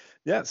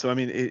 yeah. So I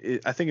mean,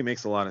 I think it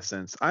makes a lot of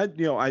sense. I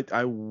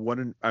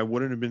wouldn't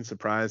have been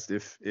surprised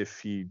if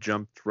he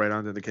jumped right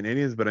onto the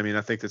Canadians, but I mean,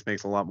 I think this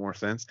makes a lot more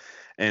sense,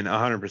 and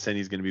 100%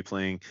 he's going to be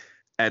playing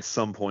at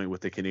some point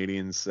with the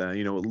Canadians, at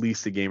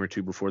least a game or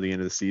two before the end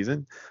of the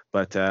season.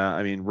 But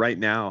I mean, right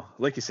now,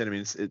 like you said, I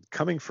mean,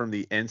 coming from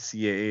the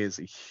NCAA is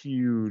a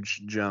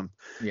huge jump.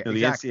 Yeah, The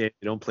exactly. NCAA,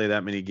 they don't play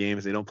that many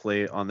games. They don't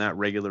play on that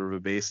regular of a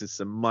basis. It's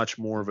a much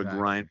more of a Exactly.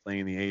 grind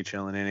playing the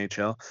AHL and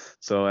NHL.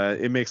 So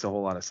it makes a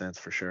whole lot of sense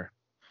for sure.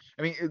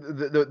 I mean,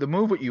 the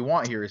move what you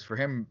want here is for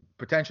him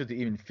potentially to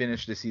even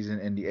finish the season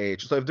in the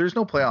AHL. So if there's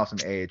no playoffs in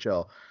the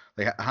AHL,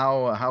 like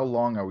how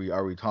long are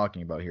we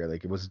talking about here?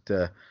 Like, was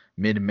it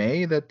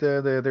mid-May that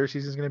their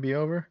season's going to be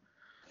over?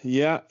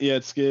 Yeah,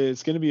 it's going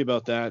to be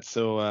about that.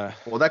 So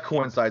well, that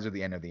coincides with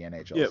the end of the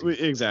NHL yeah,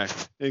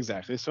 season.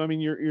 exactly. So I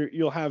mean,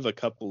 you'll have a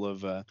couple of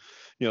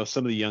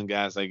some of the young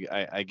guys,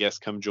 I guess,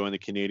 come join the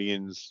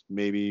Canadians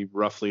maybe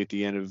roughly at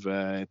the end of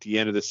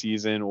the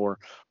season or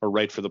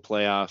right for the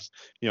playoffs.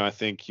 I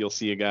think you'll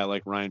see a guy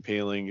like Ryan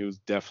Paling, who's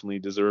definitely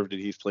deserved it.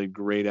 He's played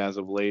great as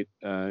of late.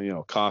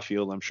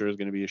 Caufield, I'm sure, is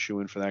going to be a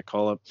shoo-in for that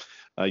call-up.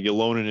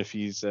 Yolonen, if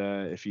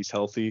he's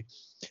healthy.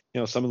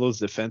 Some of those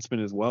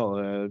defensemen as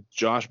well.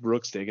 Josh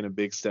Brooks taking a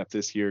big step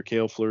this year.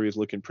 Cale Fleury is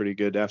looking pretty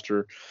good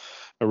after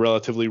a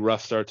relatively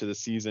rough start to the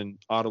season.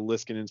 Otto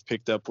Liskinen's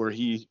picked up where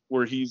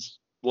he's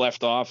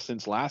left off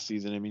since last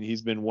season. I mean,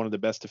 he's been one of the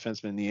best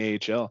defensemen in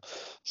the AHL.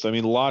 So I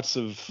mean, lots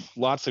of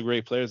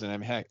great players, and I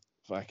mean, heck,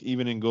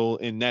 even in goal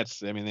in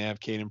nets, I mean, they have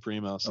Caden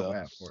Primo. So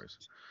yeah, of course.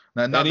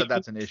 Now, not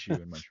that's an issue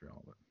in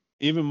Montreal, but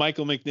even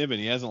Michael McNiven,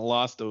 he hasn't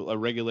lost a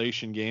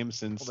regulation game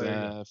since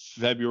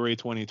February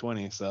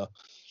 2020.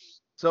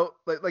 So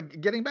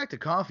like getting back to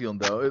Caufield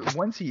though,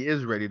 once he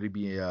is ready to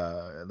be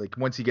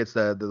once he gets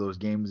those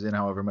games in,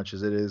 however much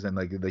as it is, and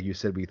like you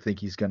said, we think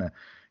he's gonna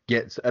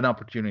get an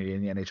opportunity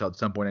in the NHL at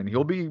some point, and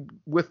he'll be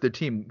with the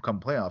team come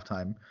playoff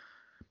time.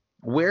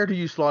 Where do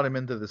you slot him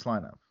into this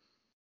lineup?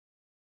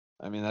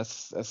 I mean,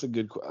 that's a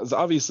good question.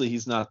 Obviously,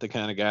 he's not the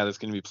kind of guy that's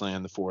going to be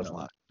playing the fourth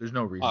line. There's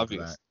no reason for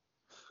that.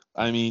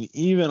 I mean,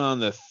 even on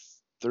the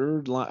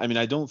third line, I mean,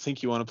 I don't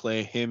think you want to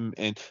play him.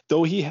 And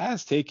though he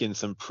has taken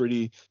some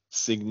pretty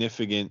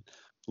significant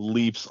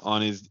leaps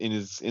on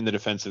in the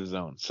defensive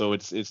zone, so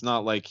it's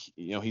not like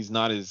he's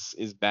not as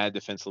bad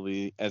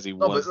defensively as he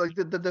was. But like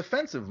the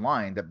defensive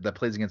line that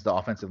plays against the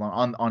offensive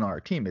line on our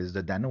team is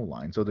the Danault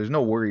line, so there's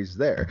no worries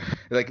there.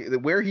 Like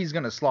where he's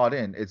gonna slot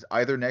in, it's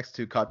either next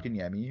to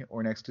Kotkaniemi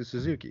or next to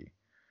Suzuki.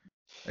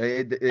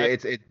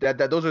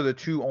 Those are the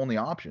two only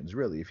options,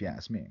 really, if you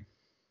ask me.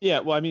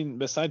 Yeah, well, I mean,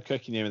 beside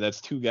Kotkaniemi, that's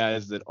two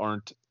guys that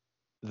aren't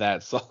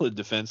that solid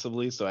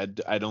defensively, so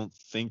I don't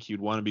think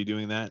you'd want to be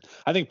doing that.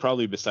 I think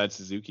probably besides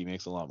Suzuki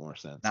makes a lot more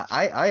sense. Now,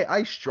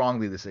 I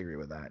strongly disagree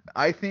with that.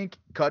 I think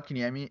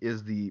Kotkaniemi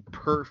is the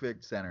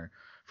perfect center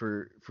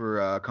for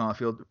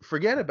Caufield.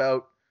 Forget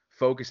about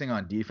focusing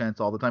on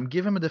defense all the time.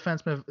 Give him a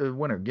defenseman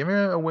winner. Give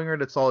him a winger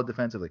that's solid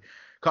defensively.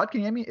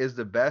 Kotkaniemi is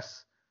the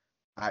best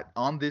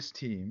on this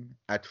team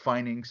at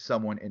finding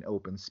someone in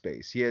open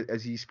space.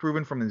 As he's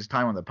proven from his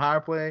time on the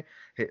power play,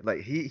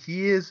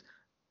 he is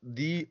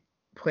the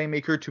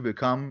playmaker to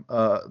become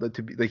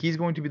he's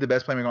going to be the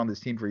best playmaker on this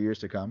team for years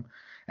to come,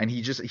 and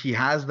he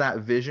has that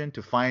vision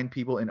to find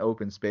people in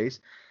open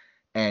space,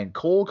 and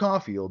Cole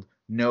Caufield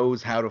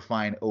knows how to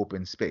find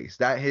open space.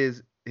 That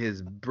his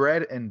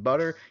bread and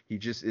butter. He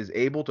just is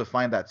able to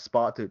find that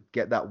spot to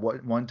get that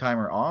one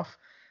timer off.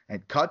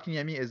 And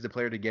Kotkaniemi is the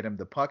player to get him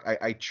the puck.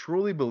 I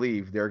truly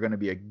believe they're going to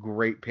be a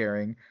great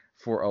pairing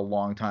for a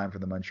long time for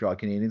the Montreal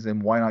Canadiens,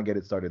 and why not get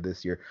it started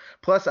this year?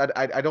 Plus,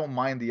 I don't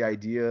mind the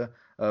idea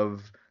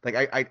of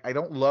I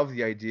don't love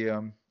the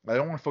idea. I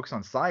don't want to focus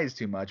on size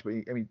too much, but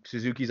I mean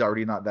Suzuki's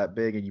already not that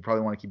big, and you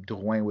probably want to keep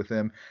Drouin with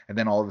him, and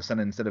then all of a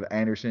sudden instead of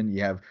Anderson,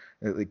 you have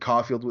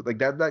Caufield with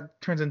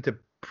that turns into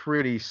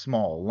pretty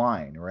small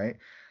line, right?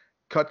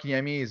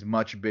 Kotkaniemi is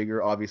much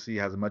bigger, obviously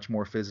has a much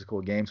more physical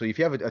game. So if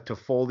you have a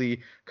Toffoli,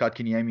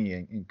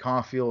 Kotkaniemi, and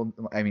Caufield,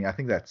 I mean, I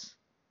think that's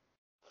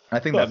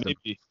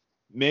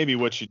maybe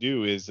what you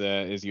do is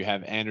you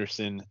have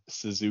Anderson,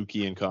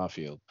 Suzuki, and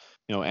Caufield.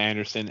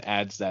 Anderson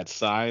adds that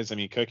size. I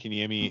mean,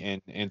 Kotkaniemi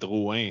and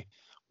Drouin,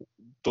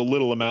 the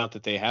little amount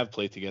that they have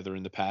played together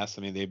in the past,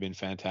 I mean, they've been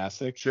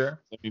fantastic. Sure.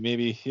 I mean,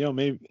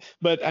 maybe,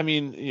 but I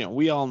mean,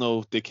 we all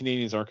know the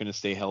Canadians aren't going to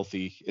stay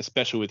healthy,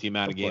 especially with the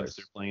amount of games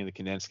they're playing in the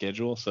condensed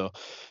schedule. So,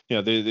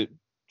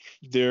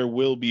 there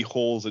will be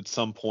holes at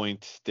some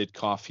point that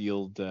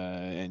Caufield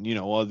and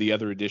all the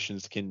other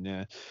additions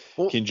can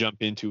jump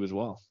into as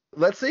well.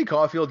 Let's say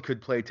Caufield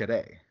could play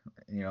today.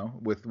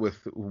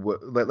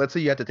 Let's say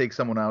you had to take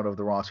someone out of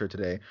the roster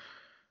today.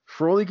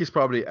 Frolik is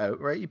probably out,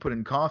 right? You put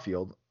in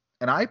Caufield.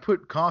 And I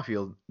put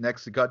Caufield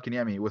next to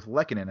Kotkaniemi with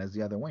Lehkonen as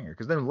the other winger.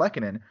 Because then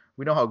Lehkonen,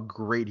 we know how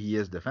great he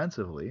is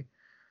defensively.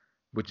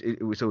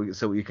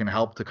 so you can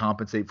help to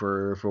compensate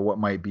for what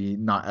might be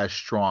not as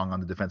strong on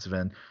the defensive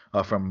end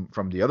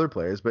from the other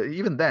players. But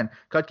even then,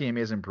 Kotkaniemi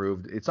has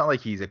improved. It's not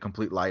like he's a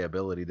complete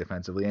liability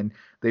defensively. And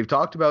they've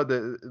talked about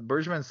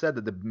Bergevin said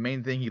that the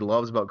main thing he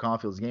loves about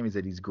Caufield's game is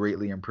that he's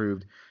greatly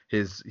improved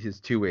his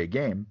two-way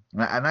game,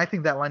 and I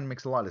think that line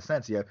makes a lot of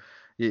sense. You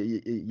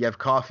have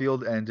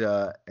Caufield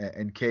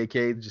and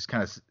KK just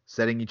kind of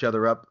setting each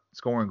other up,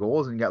 scoring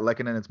goals, and you got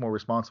Lehkonen that's more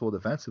responsible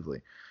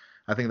defensively.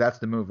 I think that's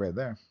the move right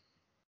there.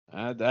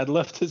 I'd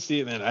love to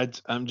see it, man.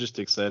 I'm just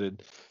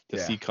excited to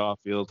see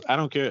Caufield. I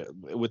don't care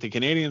with the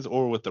Canadians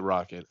or with the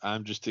Rocket.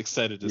 I'm just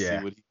excited to see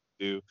what he can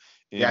do.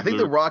 Yeah, I think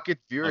the Rocket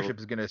viewership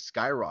is going to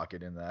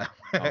skyrocket in the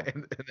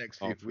next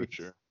few weeks.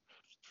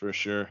 For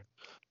sure.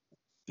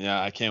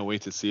 Yeah, I can't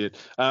wait to see it.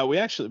 We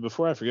actually,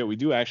 before I forget, we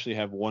do actually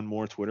have one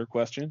more Twitter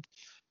question.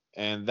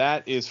 And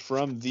that is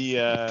from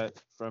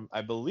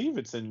I believe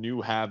it's a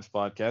new Habs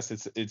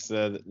podcast. It's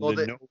the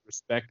No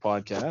Respect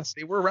podcast.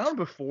 They were around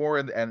before,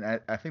 and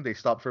I think they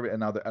stopped for a bit,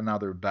 and now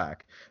they're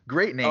back.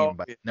 Great name,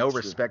 but No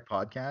Respect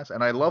podcast,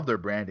 and I love their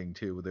branding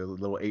too, with their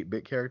little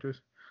 8-bit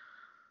characters.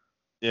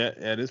 Yeah,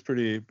 it is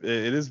pretty.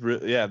 It is.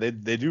 Yeah,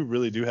 they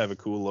really do have a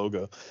cool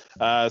logo.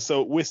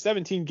 So with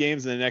 17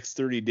 games in the next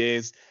 30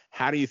 days,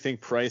 how do you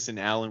think Price and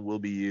Allen will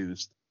be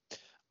used?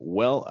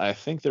 Well, I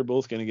think they're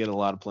both going to get a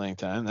lot of playing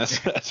time. That's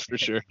for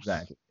sure.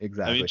 Exactly.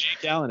 I mean,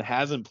 Jake Allen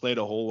hasn't played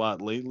a whole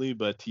lot lately,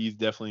 but he's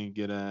definitely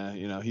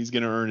he's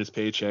gonna earn his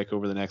paycheck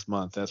over the next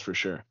month. That's for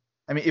sure.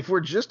 I mean, if we're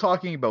just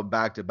talking about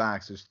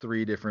back-to-backs, there's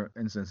 3 different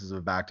instances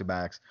of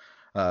back-to-backs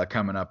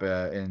coming up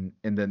in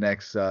the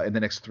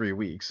next 3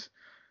 weeks.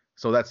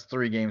 So that's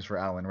 3 games for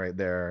Allen right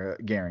there,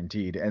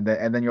 guaranteed. And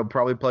then you'll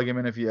probably plug him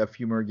in if you have a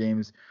few more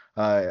games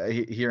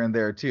here and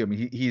there too. I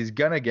mean, he's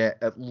gonna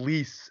get at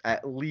least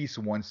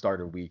 1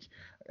 start a week,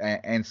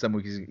 and some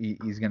weeks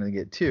he's gonna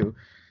get 2.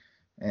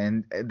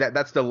 And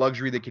that's the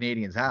luxury the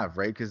Canadians have,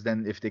 right? Because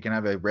then if they can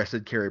have a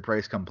rested Carey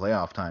Price come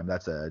playoff time,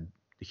 that's a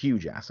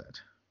huge asset.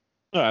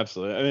 Oh,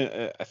 absolutely. I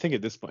mean, I think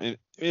at this point,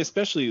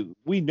 especially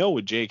we know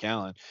with Jake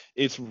Allen,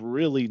 it's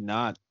really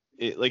not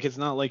it's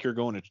not like you're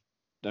going to.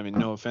 I mean,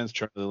 no offense,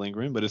 Charlie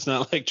Lindgren, but it's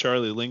not like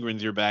Charlie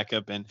Lindgren's your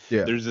backup and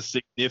there's a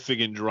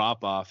significant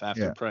drop off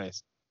after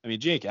Price. I mean,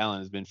 Jake Allen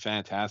has been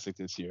fantastic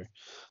this year.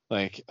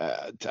 Like,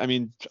 I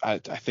mean, I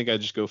think I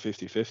just go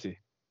 50-50.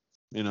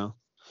 You know,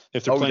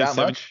 if they're playing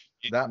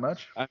that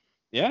much.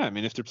 I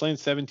mean, if they're playing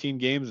 17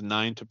 games,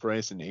 9 to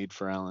Price and 8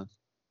 for Allen.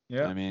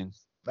 Yeah. I mean,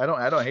 I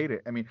don't hate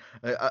it. I mean,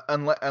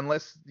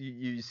 unless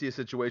you see a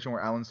situation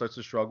where Allen starts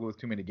to struggle with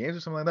too many games or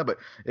something like that. But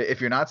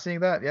if you're not seeing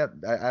that,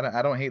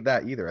 I don't hate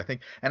that either. I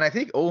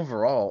think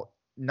overall,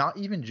 not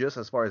even just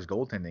as far as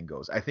goaltending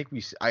goes,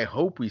 I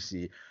hope we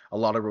see a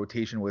lot of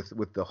rotation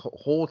with the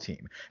whole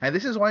team. And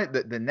this is why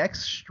the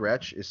next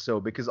stretch is so,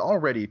 because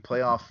already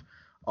playoff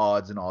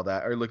odds and all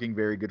that are looking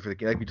very good for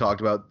like we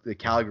talked about, the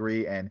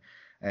Calgary and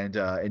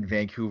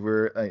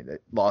Vancouver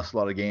lost a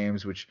lot of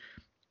games, which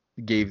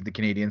gave the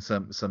Canadians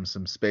some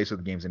space with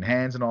the games in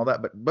hands and all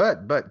that.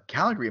 But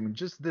Calgary, I mean,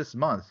 just this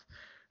month,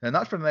 and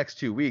not for the next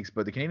 2 weeks,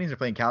 but the Canadians are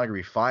playing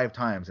Calgary 5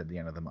 times at the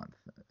end of the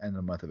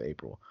month of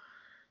April.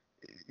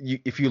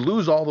 If you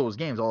lose all those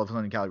games, all of a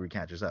sudden Calgary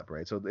catches up,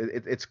 right? So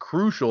it's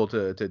crucial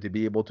to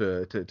be able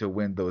to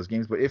win those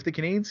games. But if the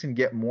Canadians can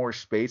get more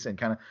space and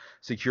kind of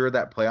secure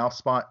that playoff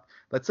spot,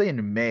 let's say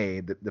in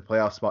May the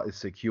playoff spot is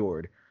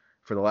secured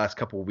for the last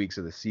couple of weeks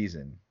of the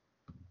season,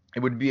 it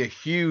would be a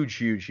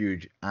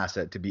huge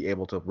asset to be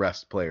able to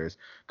rest players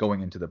going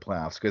into the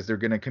playoffs, because they're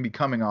going to be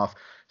coming off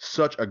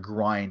such a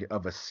grind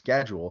of a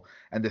schedule.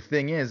 And the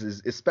thing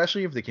is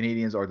especially if the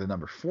Canadians are the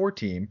number 4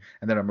 team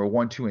and the number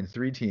 1, 2, and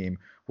 3 team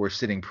were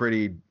sitting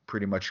pretty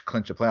much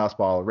clinched a playoff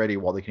spot already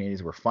while the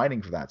Canadians were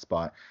fighting for that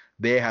spot,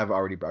 they have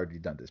already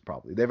done this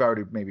probably. They've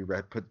already maybe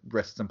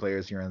rested some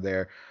players here and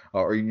there,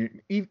 or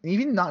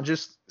even not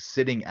just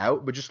sitting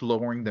out, but just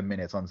lowering the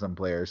minutes on some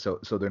players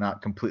so they're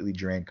not completely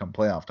drained come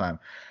playoff time.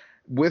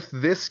 With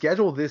this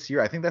schedule this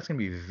year, I think that's going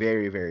to be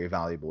very, very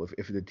valuable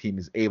if the team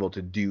is able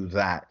to do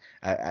that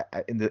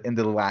in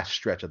the last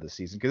stretch of the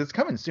season, because it's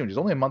coming soon. There's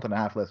only a month and a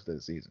half left of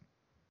the season.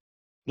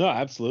 No,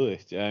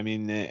 absolutely. I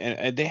mean,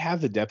 and they have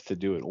the depth to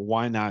do it.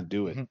 Why not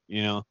do it?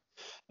 Mm-hmm.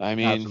 I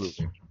mean,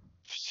 absolutely.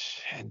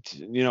 And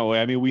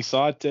I mean, we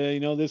saw it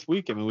this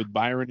week. I mean, with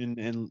Byron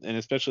and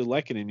especially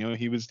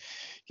Lehkonen,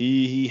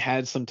 he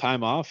had some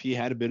time off. He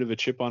had a bit of a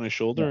chip on his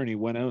shoulder, and he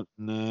went out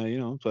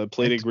and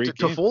played a great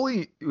game.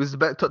 Toffoli was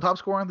the top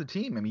scorer on the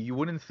team. I mean, you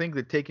wouldn't think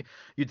that taking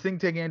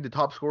the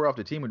top scorer off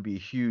the team would be a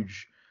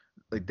huge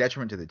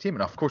detriment to the team.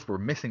 And of course, we're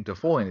missing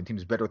Toffoli, and the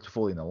team's better with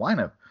Toffoli in the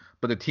lineup.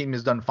 But the team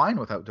has done fine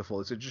without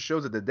Toffoli. So it just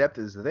shows that the depth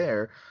is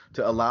there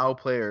to allow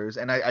players.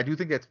 And I do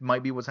think that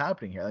might be what's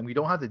happening here. And we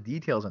don't have the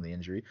details on the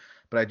injury,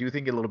 but I do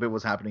think a little bit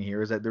what's happening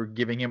here is that they're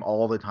giving him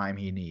all the time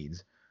he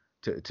needs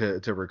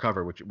to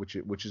recover, which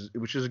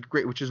is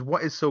great, which is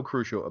what is so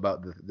crucial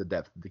about the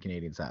depth that the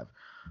Canadians have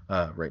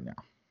right now.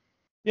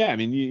 Yeah, I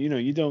mean,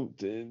 you don't.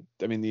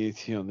 I mean,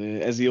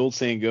 as the old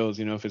saying goes,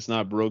 if it's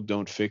not broke,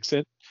 don't fix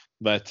it.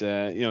 But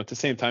at the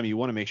same time, you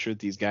want to make sure that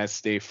these guys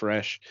stay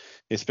fresh,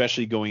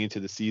 especially going into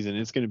the season.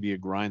 It's going to be a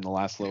grind the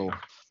last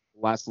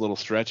little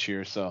stretch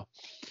here. So,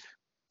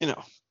 you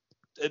know,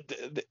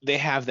 they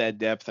have that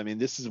depth. I mean,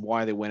 this is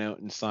why they went out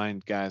and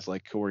signed guys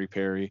like Corey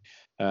Perry,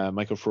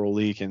 Michael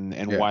Frolik, and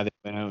Yeah, why they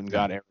went out and yeah,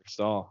 got Eric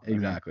Staal. I mean,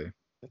 exactly,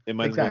 they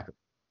might as well. exactly.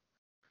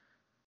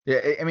 Yeah,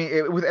 I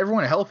mean, with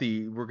everyone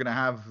healthy, we're gonna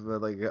have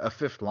like a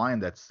fifth line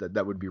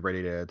that would be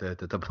ready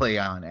to play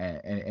on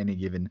any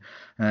given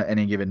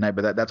night.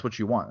 But that's what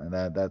you want,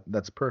 and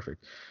that's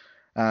perfect.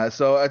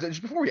 So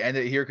just before we end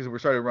it here, because we're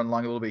starting to run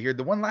along a little bit here,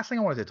 the one last thing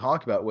I wanted to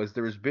talk about was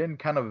there's been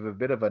kind of a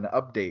bit of an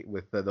update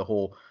with the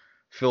whole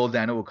Phil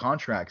Danault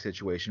contract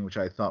situation, which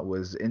I thought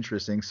was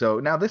interesting. So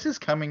now this is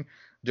coming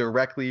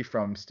directly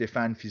from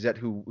Stéphane Fizette,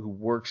 who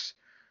works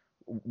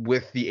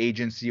with the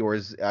agency, or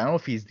is, I don't know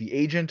if he's the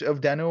agent of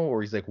Danault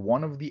or he's like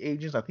one of the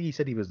agents. I think he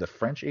said he was the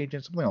French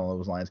agent, something along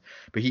those lines.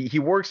 But he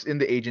works in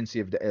the agency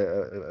of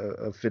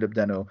Philippe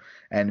Danault,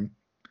 and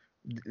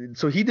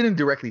so he didn't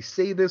directly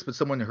say this, but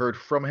someone heard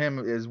from him,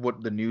 is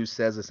what the news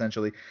says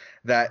essentially,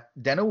 that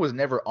Danault was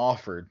never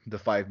offered the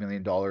 $5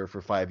 million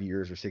for 5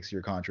 years or 6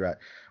 year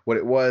contract. What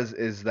it was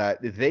is that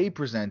they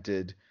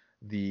presented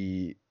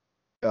the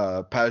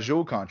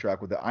Pajot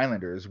contract with the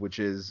Islanders, which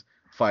is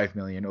 5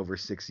 million over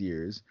 6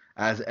 years,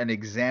 as an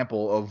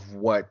example of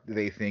what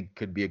they think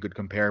could be a good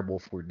comparable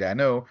for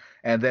Danault,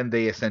 and then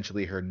they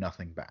essentially heard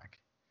nothing back.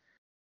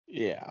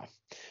 Yeah.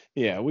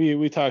 Yeah,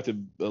 we talked a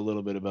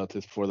little bit about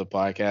this before the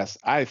podcast.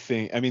 I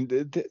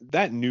mean,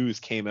 that news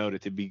came out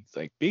at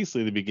like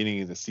basically the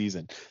beginning of the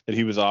season that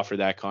he was offered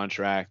that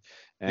contract,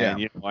 Yeah,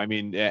 and I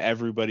mean,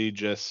 everybody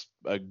just,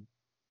 I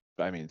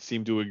mean,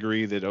 seemed to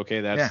agree that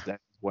okay, yeah. that's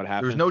what There was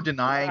happened. no Yeah,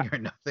 denying or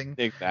nothing.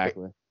 It,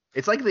 exactly.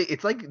 it's like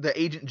the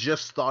agent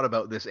just thought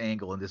about this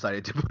angle and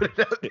decided to put it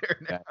out there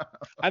Yeah. now.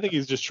 I think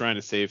he's just trying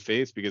to save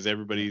face because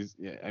everybody's.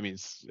 Yeah, I mean,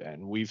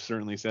 and we've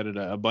certainly said it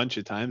a bunch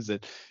of times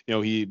that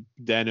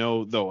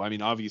Dano, though I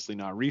mean, obviously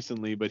not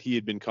recently, but he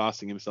had been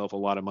costing himself a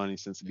lot of money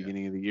since the Yeah.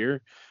 beginning of the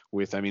year.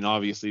 With, I mean,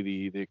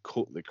 obviously the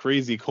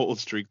crazy cold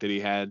streak that he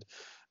had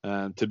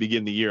to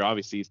begin the year.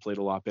 Obviously, he's played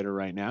a lot better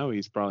right now.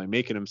 He's probably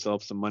making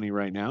himself some money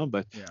right now,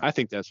 but Yeah. I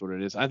think that's what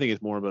it is. I think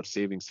it's more about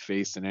saving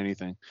face than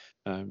anything.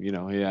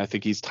 Yeah, I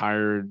think he's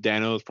tired.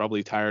 Dano is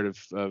probably tired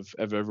of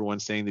everyone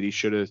saying that he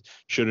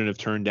shouldn't have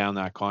turned down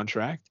that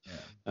contract.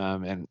 Yeah.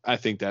 And I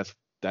think that's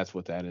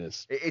what that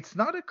is. It's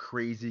not a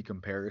crazy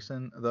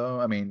comparison though.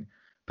 I mean,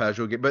 but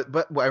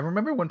I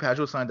remember when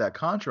Pajot signed that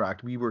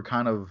contract, we were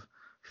kind of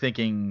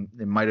thinking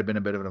it might have been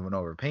a bit of an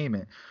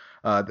overpayment.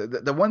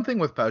 The one thing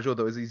with Pajot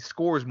though is he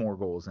scores more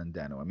goals than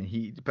Dano. I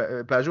mean,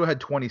 Pajot had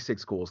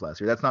 26 goals last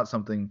year. That's not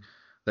something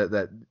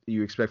that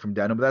you expect from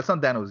Dano, but that's not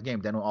Dano's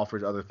game. Dano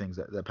offers other things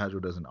that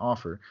Pajot doesn't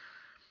offer.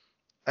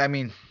 I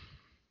mean,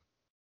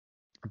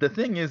 the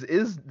thing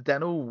is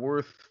Dano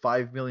worth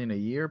 5 million a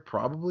year?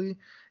 Probably.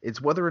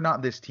 It's whether or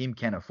not this team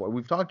can afford.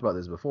 We've talked about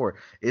this before.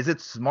 Is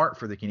it smart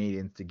for the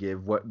Canadians to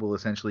give what will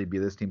essentially be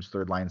this team's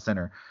third line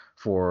center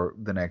for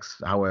the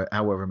next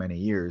however many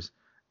years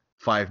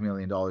 $5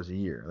 million a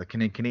year? Like,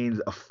 can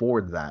Canadians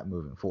afford that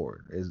moving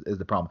forward? Is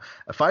the problem?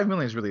 5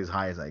 million is really as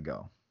high as I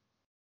go.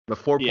 But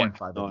Yeah,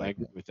 4.5, I'd no, I like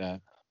agree more. with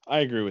that. I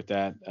agree with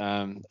that.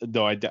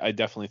 Though I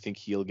definitely think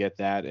he'll get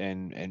that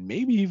and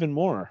maybe even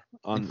more In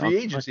on free the money.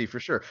 agency for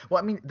sure.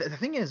 Well, I mean, the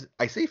thing is,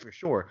 I say for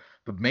sure,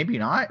 but maybe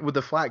not with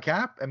the flat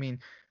cap. I mean,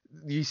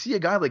 you see a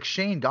guy like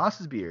Shane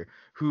Gossesbeer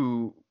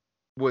who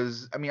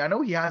was, I mean, I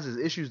know he has his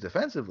issues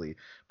defensively,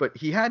 but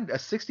he had a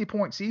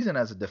 60-point season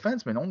as a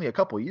defenseman only a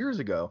couple years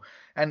ago,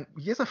 and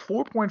he has a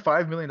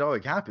 $4.5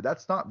 million cap hit.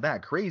 That's not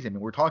that crazy. I mean,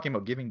 we're talking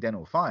about giving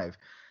Deno 5,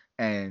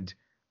 and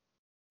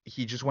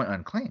he just went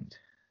unclaimed.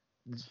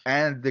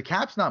 And the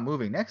cap's not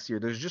moving next year.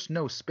 There's just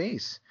no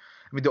space.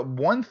 I mean, the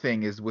one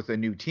thing is with a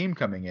new team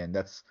coming in,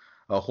 that's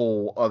a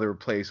whole other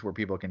place where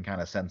people can kind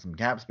of send some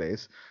cap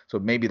space. So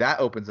maybe that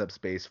opens up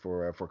space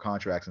for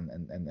contracts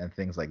and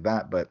things like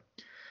that. But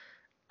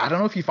I don't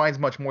know if he finds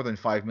much more than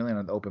 5 million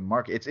on the open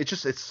market.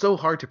 It's so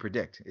hard to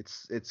predict.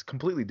 It's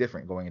completely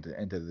different going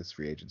into this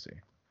free agency.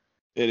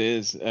 It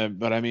is,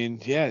 but I mean,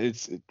 yeah,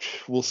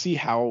 we'll see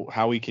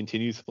how he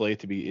continues to play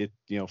to be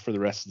it, for the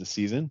rest of the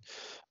season.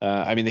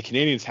 I mean, the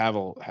Canadians have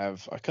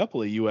a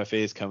couple of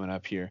UFAs coming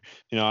up here.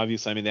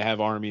 Obviously, I mean, they have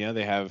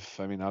Armia,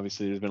 I mean,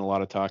 obviously, there's been a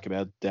lot of talk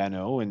about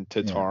Dano and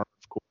Yeah. Tatar,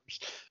 of course.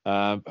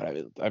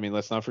 But I mean,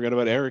 let's not forget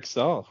about Eric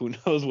Staal. Who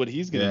knows what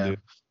he's going to Yeah.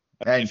 do?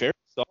 I mean, if And Eric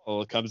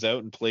Staal comes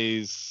out and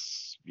plays,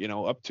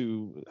 up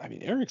to, I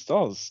mean, Eric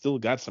Stahl's still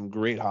got some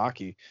great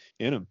hockey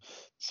in him.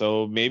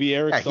 So maybe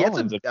Eric yeah, he had Stahl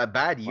ends some up. a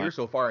bad year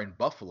so far in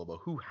Buffalo, but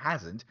who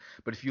hasn't?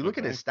 But if you look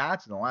at his Exactly.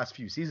 stats in the last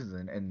few seasons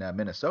in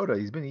Minnesota,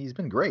 he's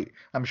been great.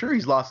 I'm sure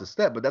he's lost a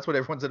step, but that's what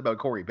everyone said about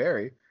Corey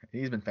Perry.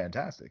 He's been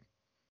fantastic.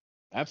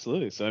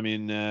 Absolutely. So I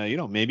mean,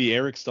 maybe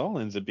Eric Stahl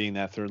ends up being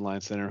that third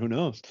line center. Who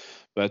knows?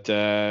 But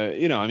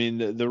I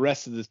mean, the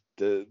rest of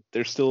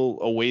there's still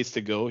a ways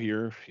to go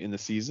here in the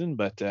season.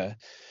 But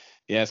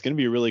Yeah, it's going to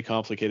be a really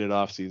complicated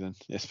offseason,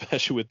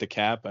 especially with the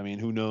cap. I mean,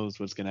 who knows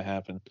what's going to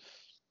happen?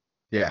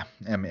 Yeah,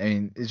 I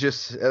mean, it's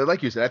just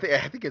like you said.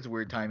 I think it's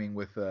weird timing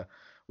with the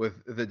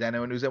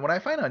Deno news. And what I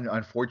find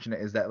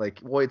unfortunate is that like,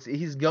 well,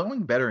 he's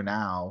going better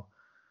now.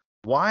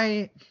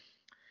 Why?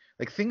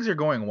 Like things are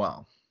going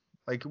well.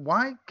 Like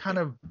why kind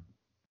of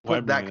Why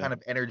put bring that it kind up?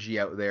 of energy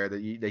out there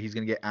that he's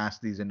going to get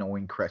asked these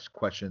annoying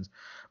questions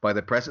by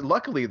the press?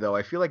 Luckily, though,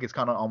 I feel like it's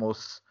kind of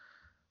almost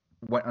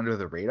went under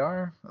the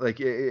radar. Like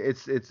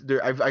it's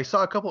there. I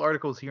saw a couple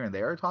articles here and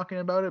there talking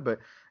about it, but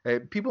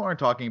people aren't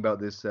talking about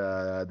this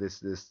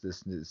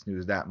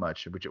news that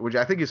much, which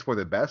I think is for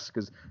the best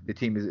because the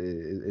team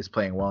is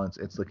playing well and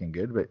it's looking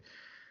good. But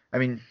I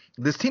mean,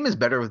 this team is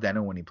better with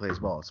Deno when he plays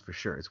well. It's for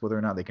sure. It's whether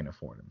or not they can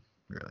afford him,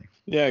 really.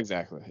 Yeah,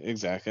 exactly.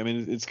 I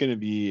mean, it's gonna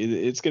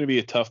be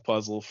a tough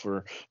puzzle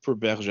for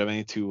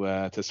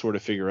Bergevin to sort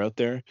of figure out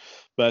there,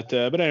 but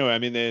anyway, I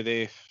mean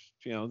they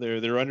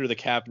they're under the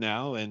cap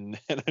now, and,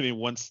 and I mean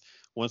once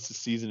the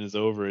season is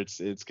over,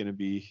 it's gonna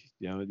be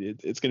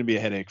it's gonna be a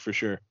headache for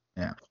sure.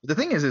 Yeah. The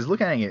thing is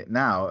looking at it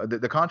now,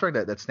 the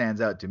contract that stands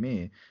out to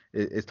me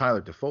is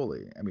Tyler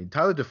Toffoli. I mean,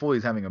 Tyler Toffoli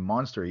is having a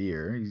monster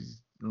year.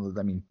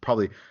 I mean,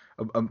 probably,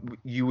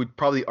 you would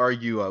probably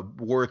argue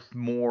worth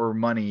more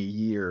money a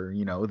year,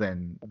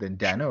 than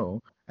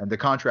Dano. And the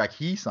contract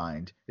he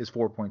signed is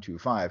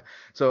 4.25.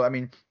 So, I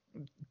mean,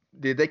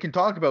 they can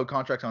talk about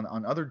contracts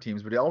on other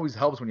teams, but it always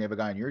helps when you have a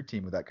guy on your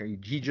team with that.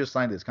 He just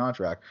signed his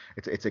contract.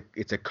 It's a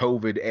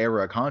COVID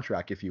era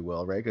contract, if you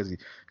will, right?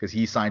 Because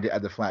he signed it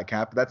at the flat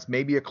cap. That's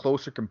maybe a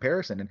closer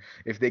comparison. And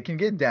if they can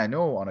get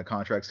Dano on a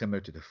contract similar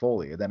to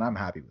Toffoli, then I'm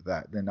happy with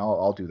that. Then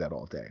I'll do that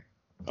all day.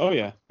 Oh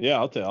yeah,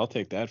 I'll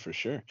take that for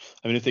sure.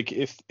 I mean, if they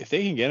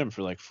can get him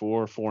for like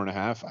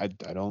 4.5,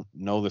 I don't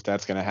know that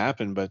that's gonna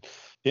happen, but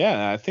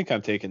yeah, I think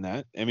I'm taking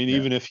that. I mean, Yeah.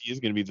 even if he is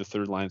gonna be the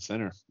third line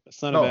center,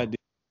 it's not a bad No,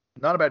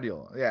 deal. not a bad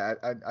deal. Yeah,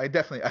 I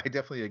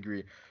definitely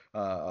agree.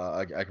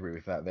 I agree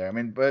with that there. I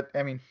mean, but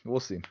I mean, we'll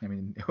see. I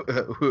mean,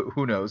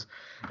 who knows?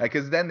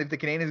 Because then if the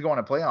Canadians go on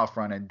a playoff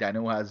run and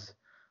Dano has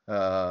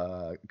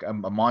a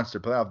monster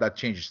playoff, that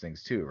changes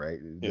things too, right?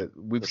 Yeah,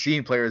 We've for sure.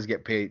 seen players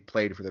get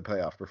played for their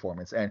playoff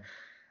performance, and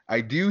I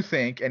do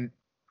think, and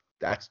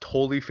that's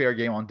totally fair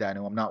game on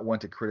Dano. I'm not one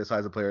to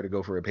criticize a player to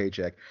go for a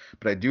paycheck,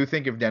 but I do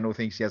think if Dano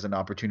thinks he has an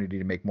opportunity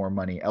to make more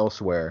money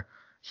elsewhere,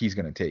 he's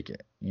going to take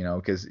it.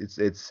 Because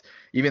it's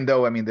even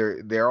though I mean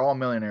they're all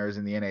millionaires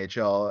in the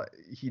NHL,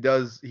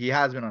 he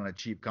has been on a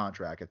cheap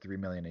contract at $3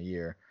 million a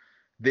year.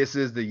 This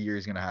is the year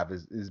he's going to have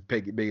his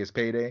biggest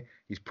payday.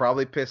 He's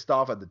probably pissed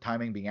off at the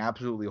timing being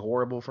absolutely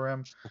horrible for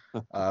him.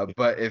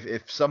 But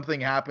if something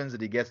happens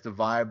that he gets the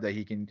vibe that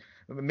he can,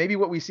 maybe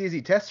what we see is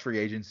he tests free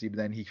agency, but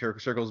then he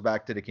circles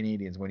back to the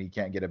Canadians when he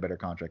can't get a better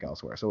contract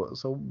elsewhere. So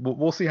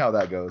we'll see how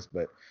that goes.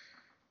 But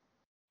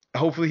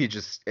hopefully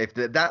if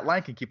that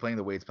line can keep playing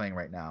the way it's playing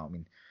right now. I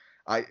mean,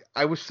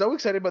 I was so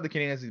excited about the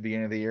Canadians at the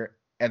beginning of the year,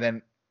 and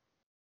then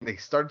they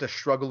started to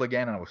struggle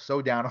again, and I was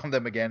so down on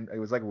them again. It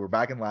was like we're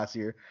back in last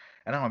year,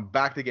 and now I'm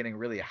back to getting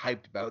really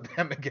hyped about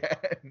them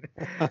again.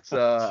 So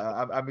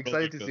I'm Roller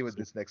excited to see what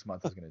coaster. this next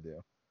month is going to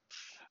do.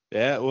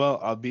 Yeah,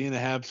 well, being a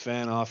Habs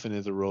fan often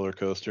is a roller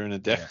coaster, and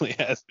it Yeah,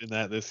 definitely has been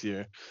that this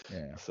year.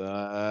 yeah,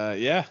 So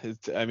yeah,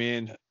 I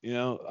mean,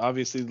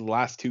 obviously the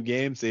last two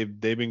games they've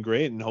been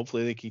great, and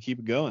hopefully they can keep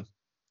it going.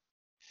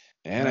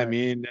 all And I right.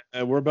 mean,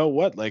 we're about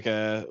what, like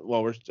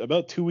well, we're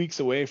about 2 weeks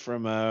away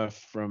from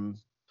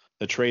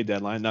the trade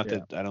deadline. Not Yeah,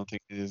 that I don't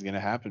think it is going to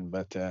happen,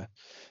 but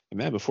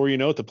man, before you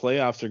know it, the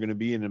playoffs are going to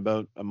be in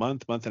about a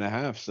month and a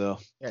half. So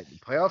yeah. The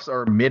playoffs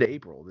are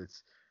mid-April.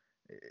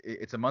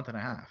 It's a month and a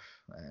half.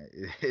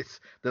 It's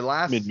the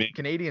last mid-May.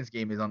 Canadians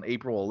game is on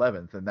April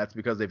 11th, and that's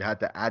because they've had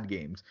to add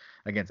games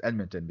against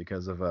Edmonton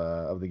because of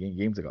the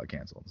games that got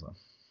canceled. So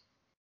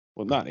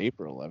Well, not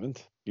April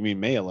 11th. You mean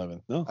May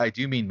 11th? No. I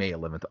do mean May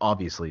 11th,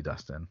 obviously,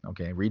 Dustin.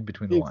 Okay, read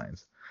between the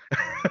lines.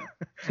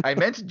 I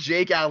meant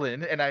Jake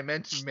Allen and I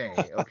meant May.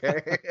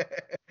 Okay,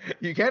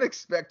 you can't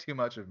expect too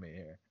much of me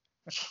here.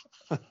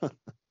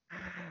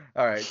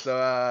 All right,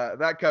 so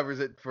that covers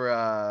it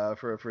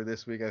for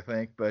this week, I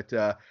think. But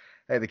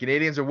hey, the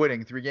Canadians are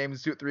winning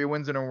 3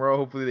 wins in a row.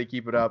 Hopefully, they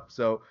keep it up.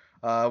 So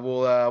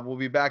we'll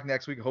be back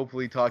next week,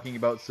 hopefully talking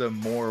about some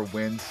more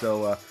wins.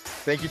 So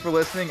thank you for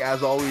listening.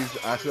 As always,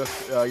 ask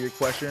us your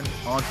question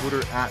on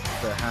Twitter at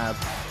the Habs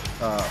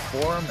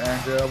Forum,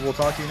 and we'll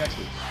talk to you next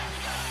week.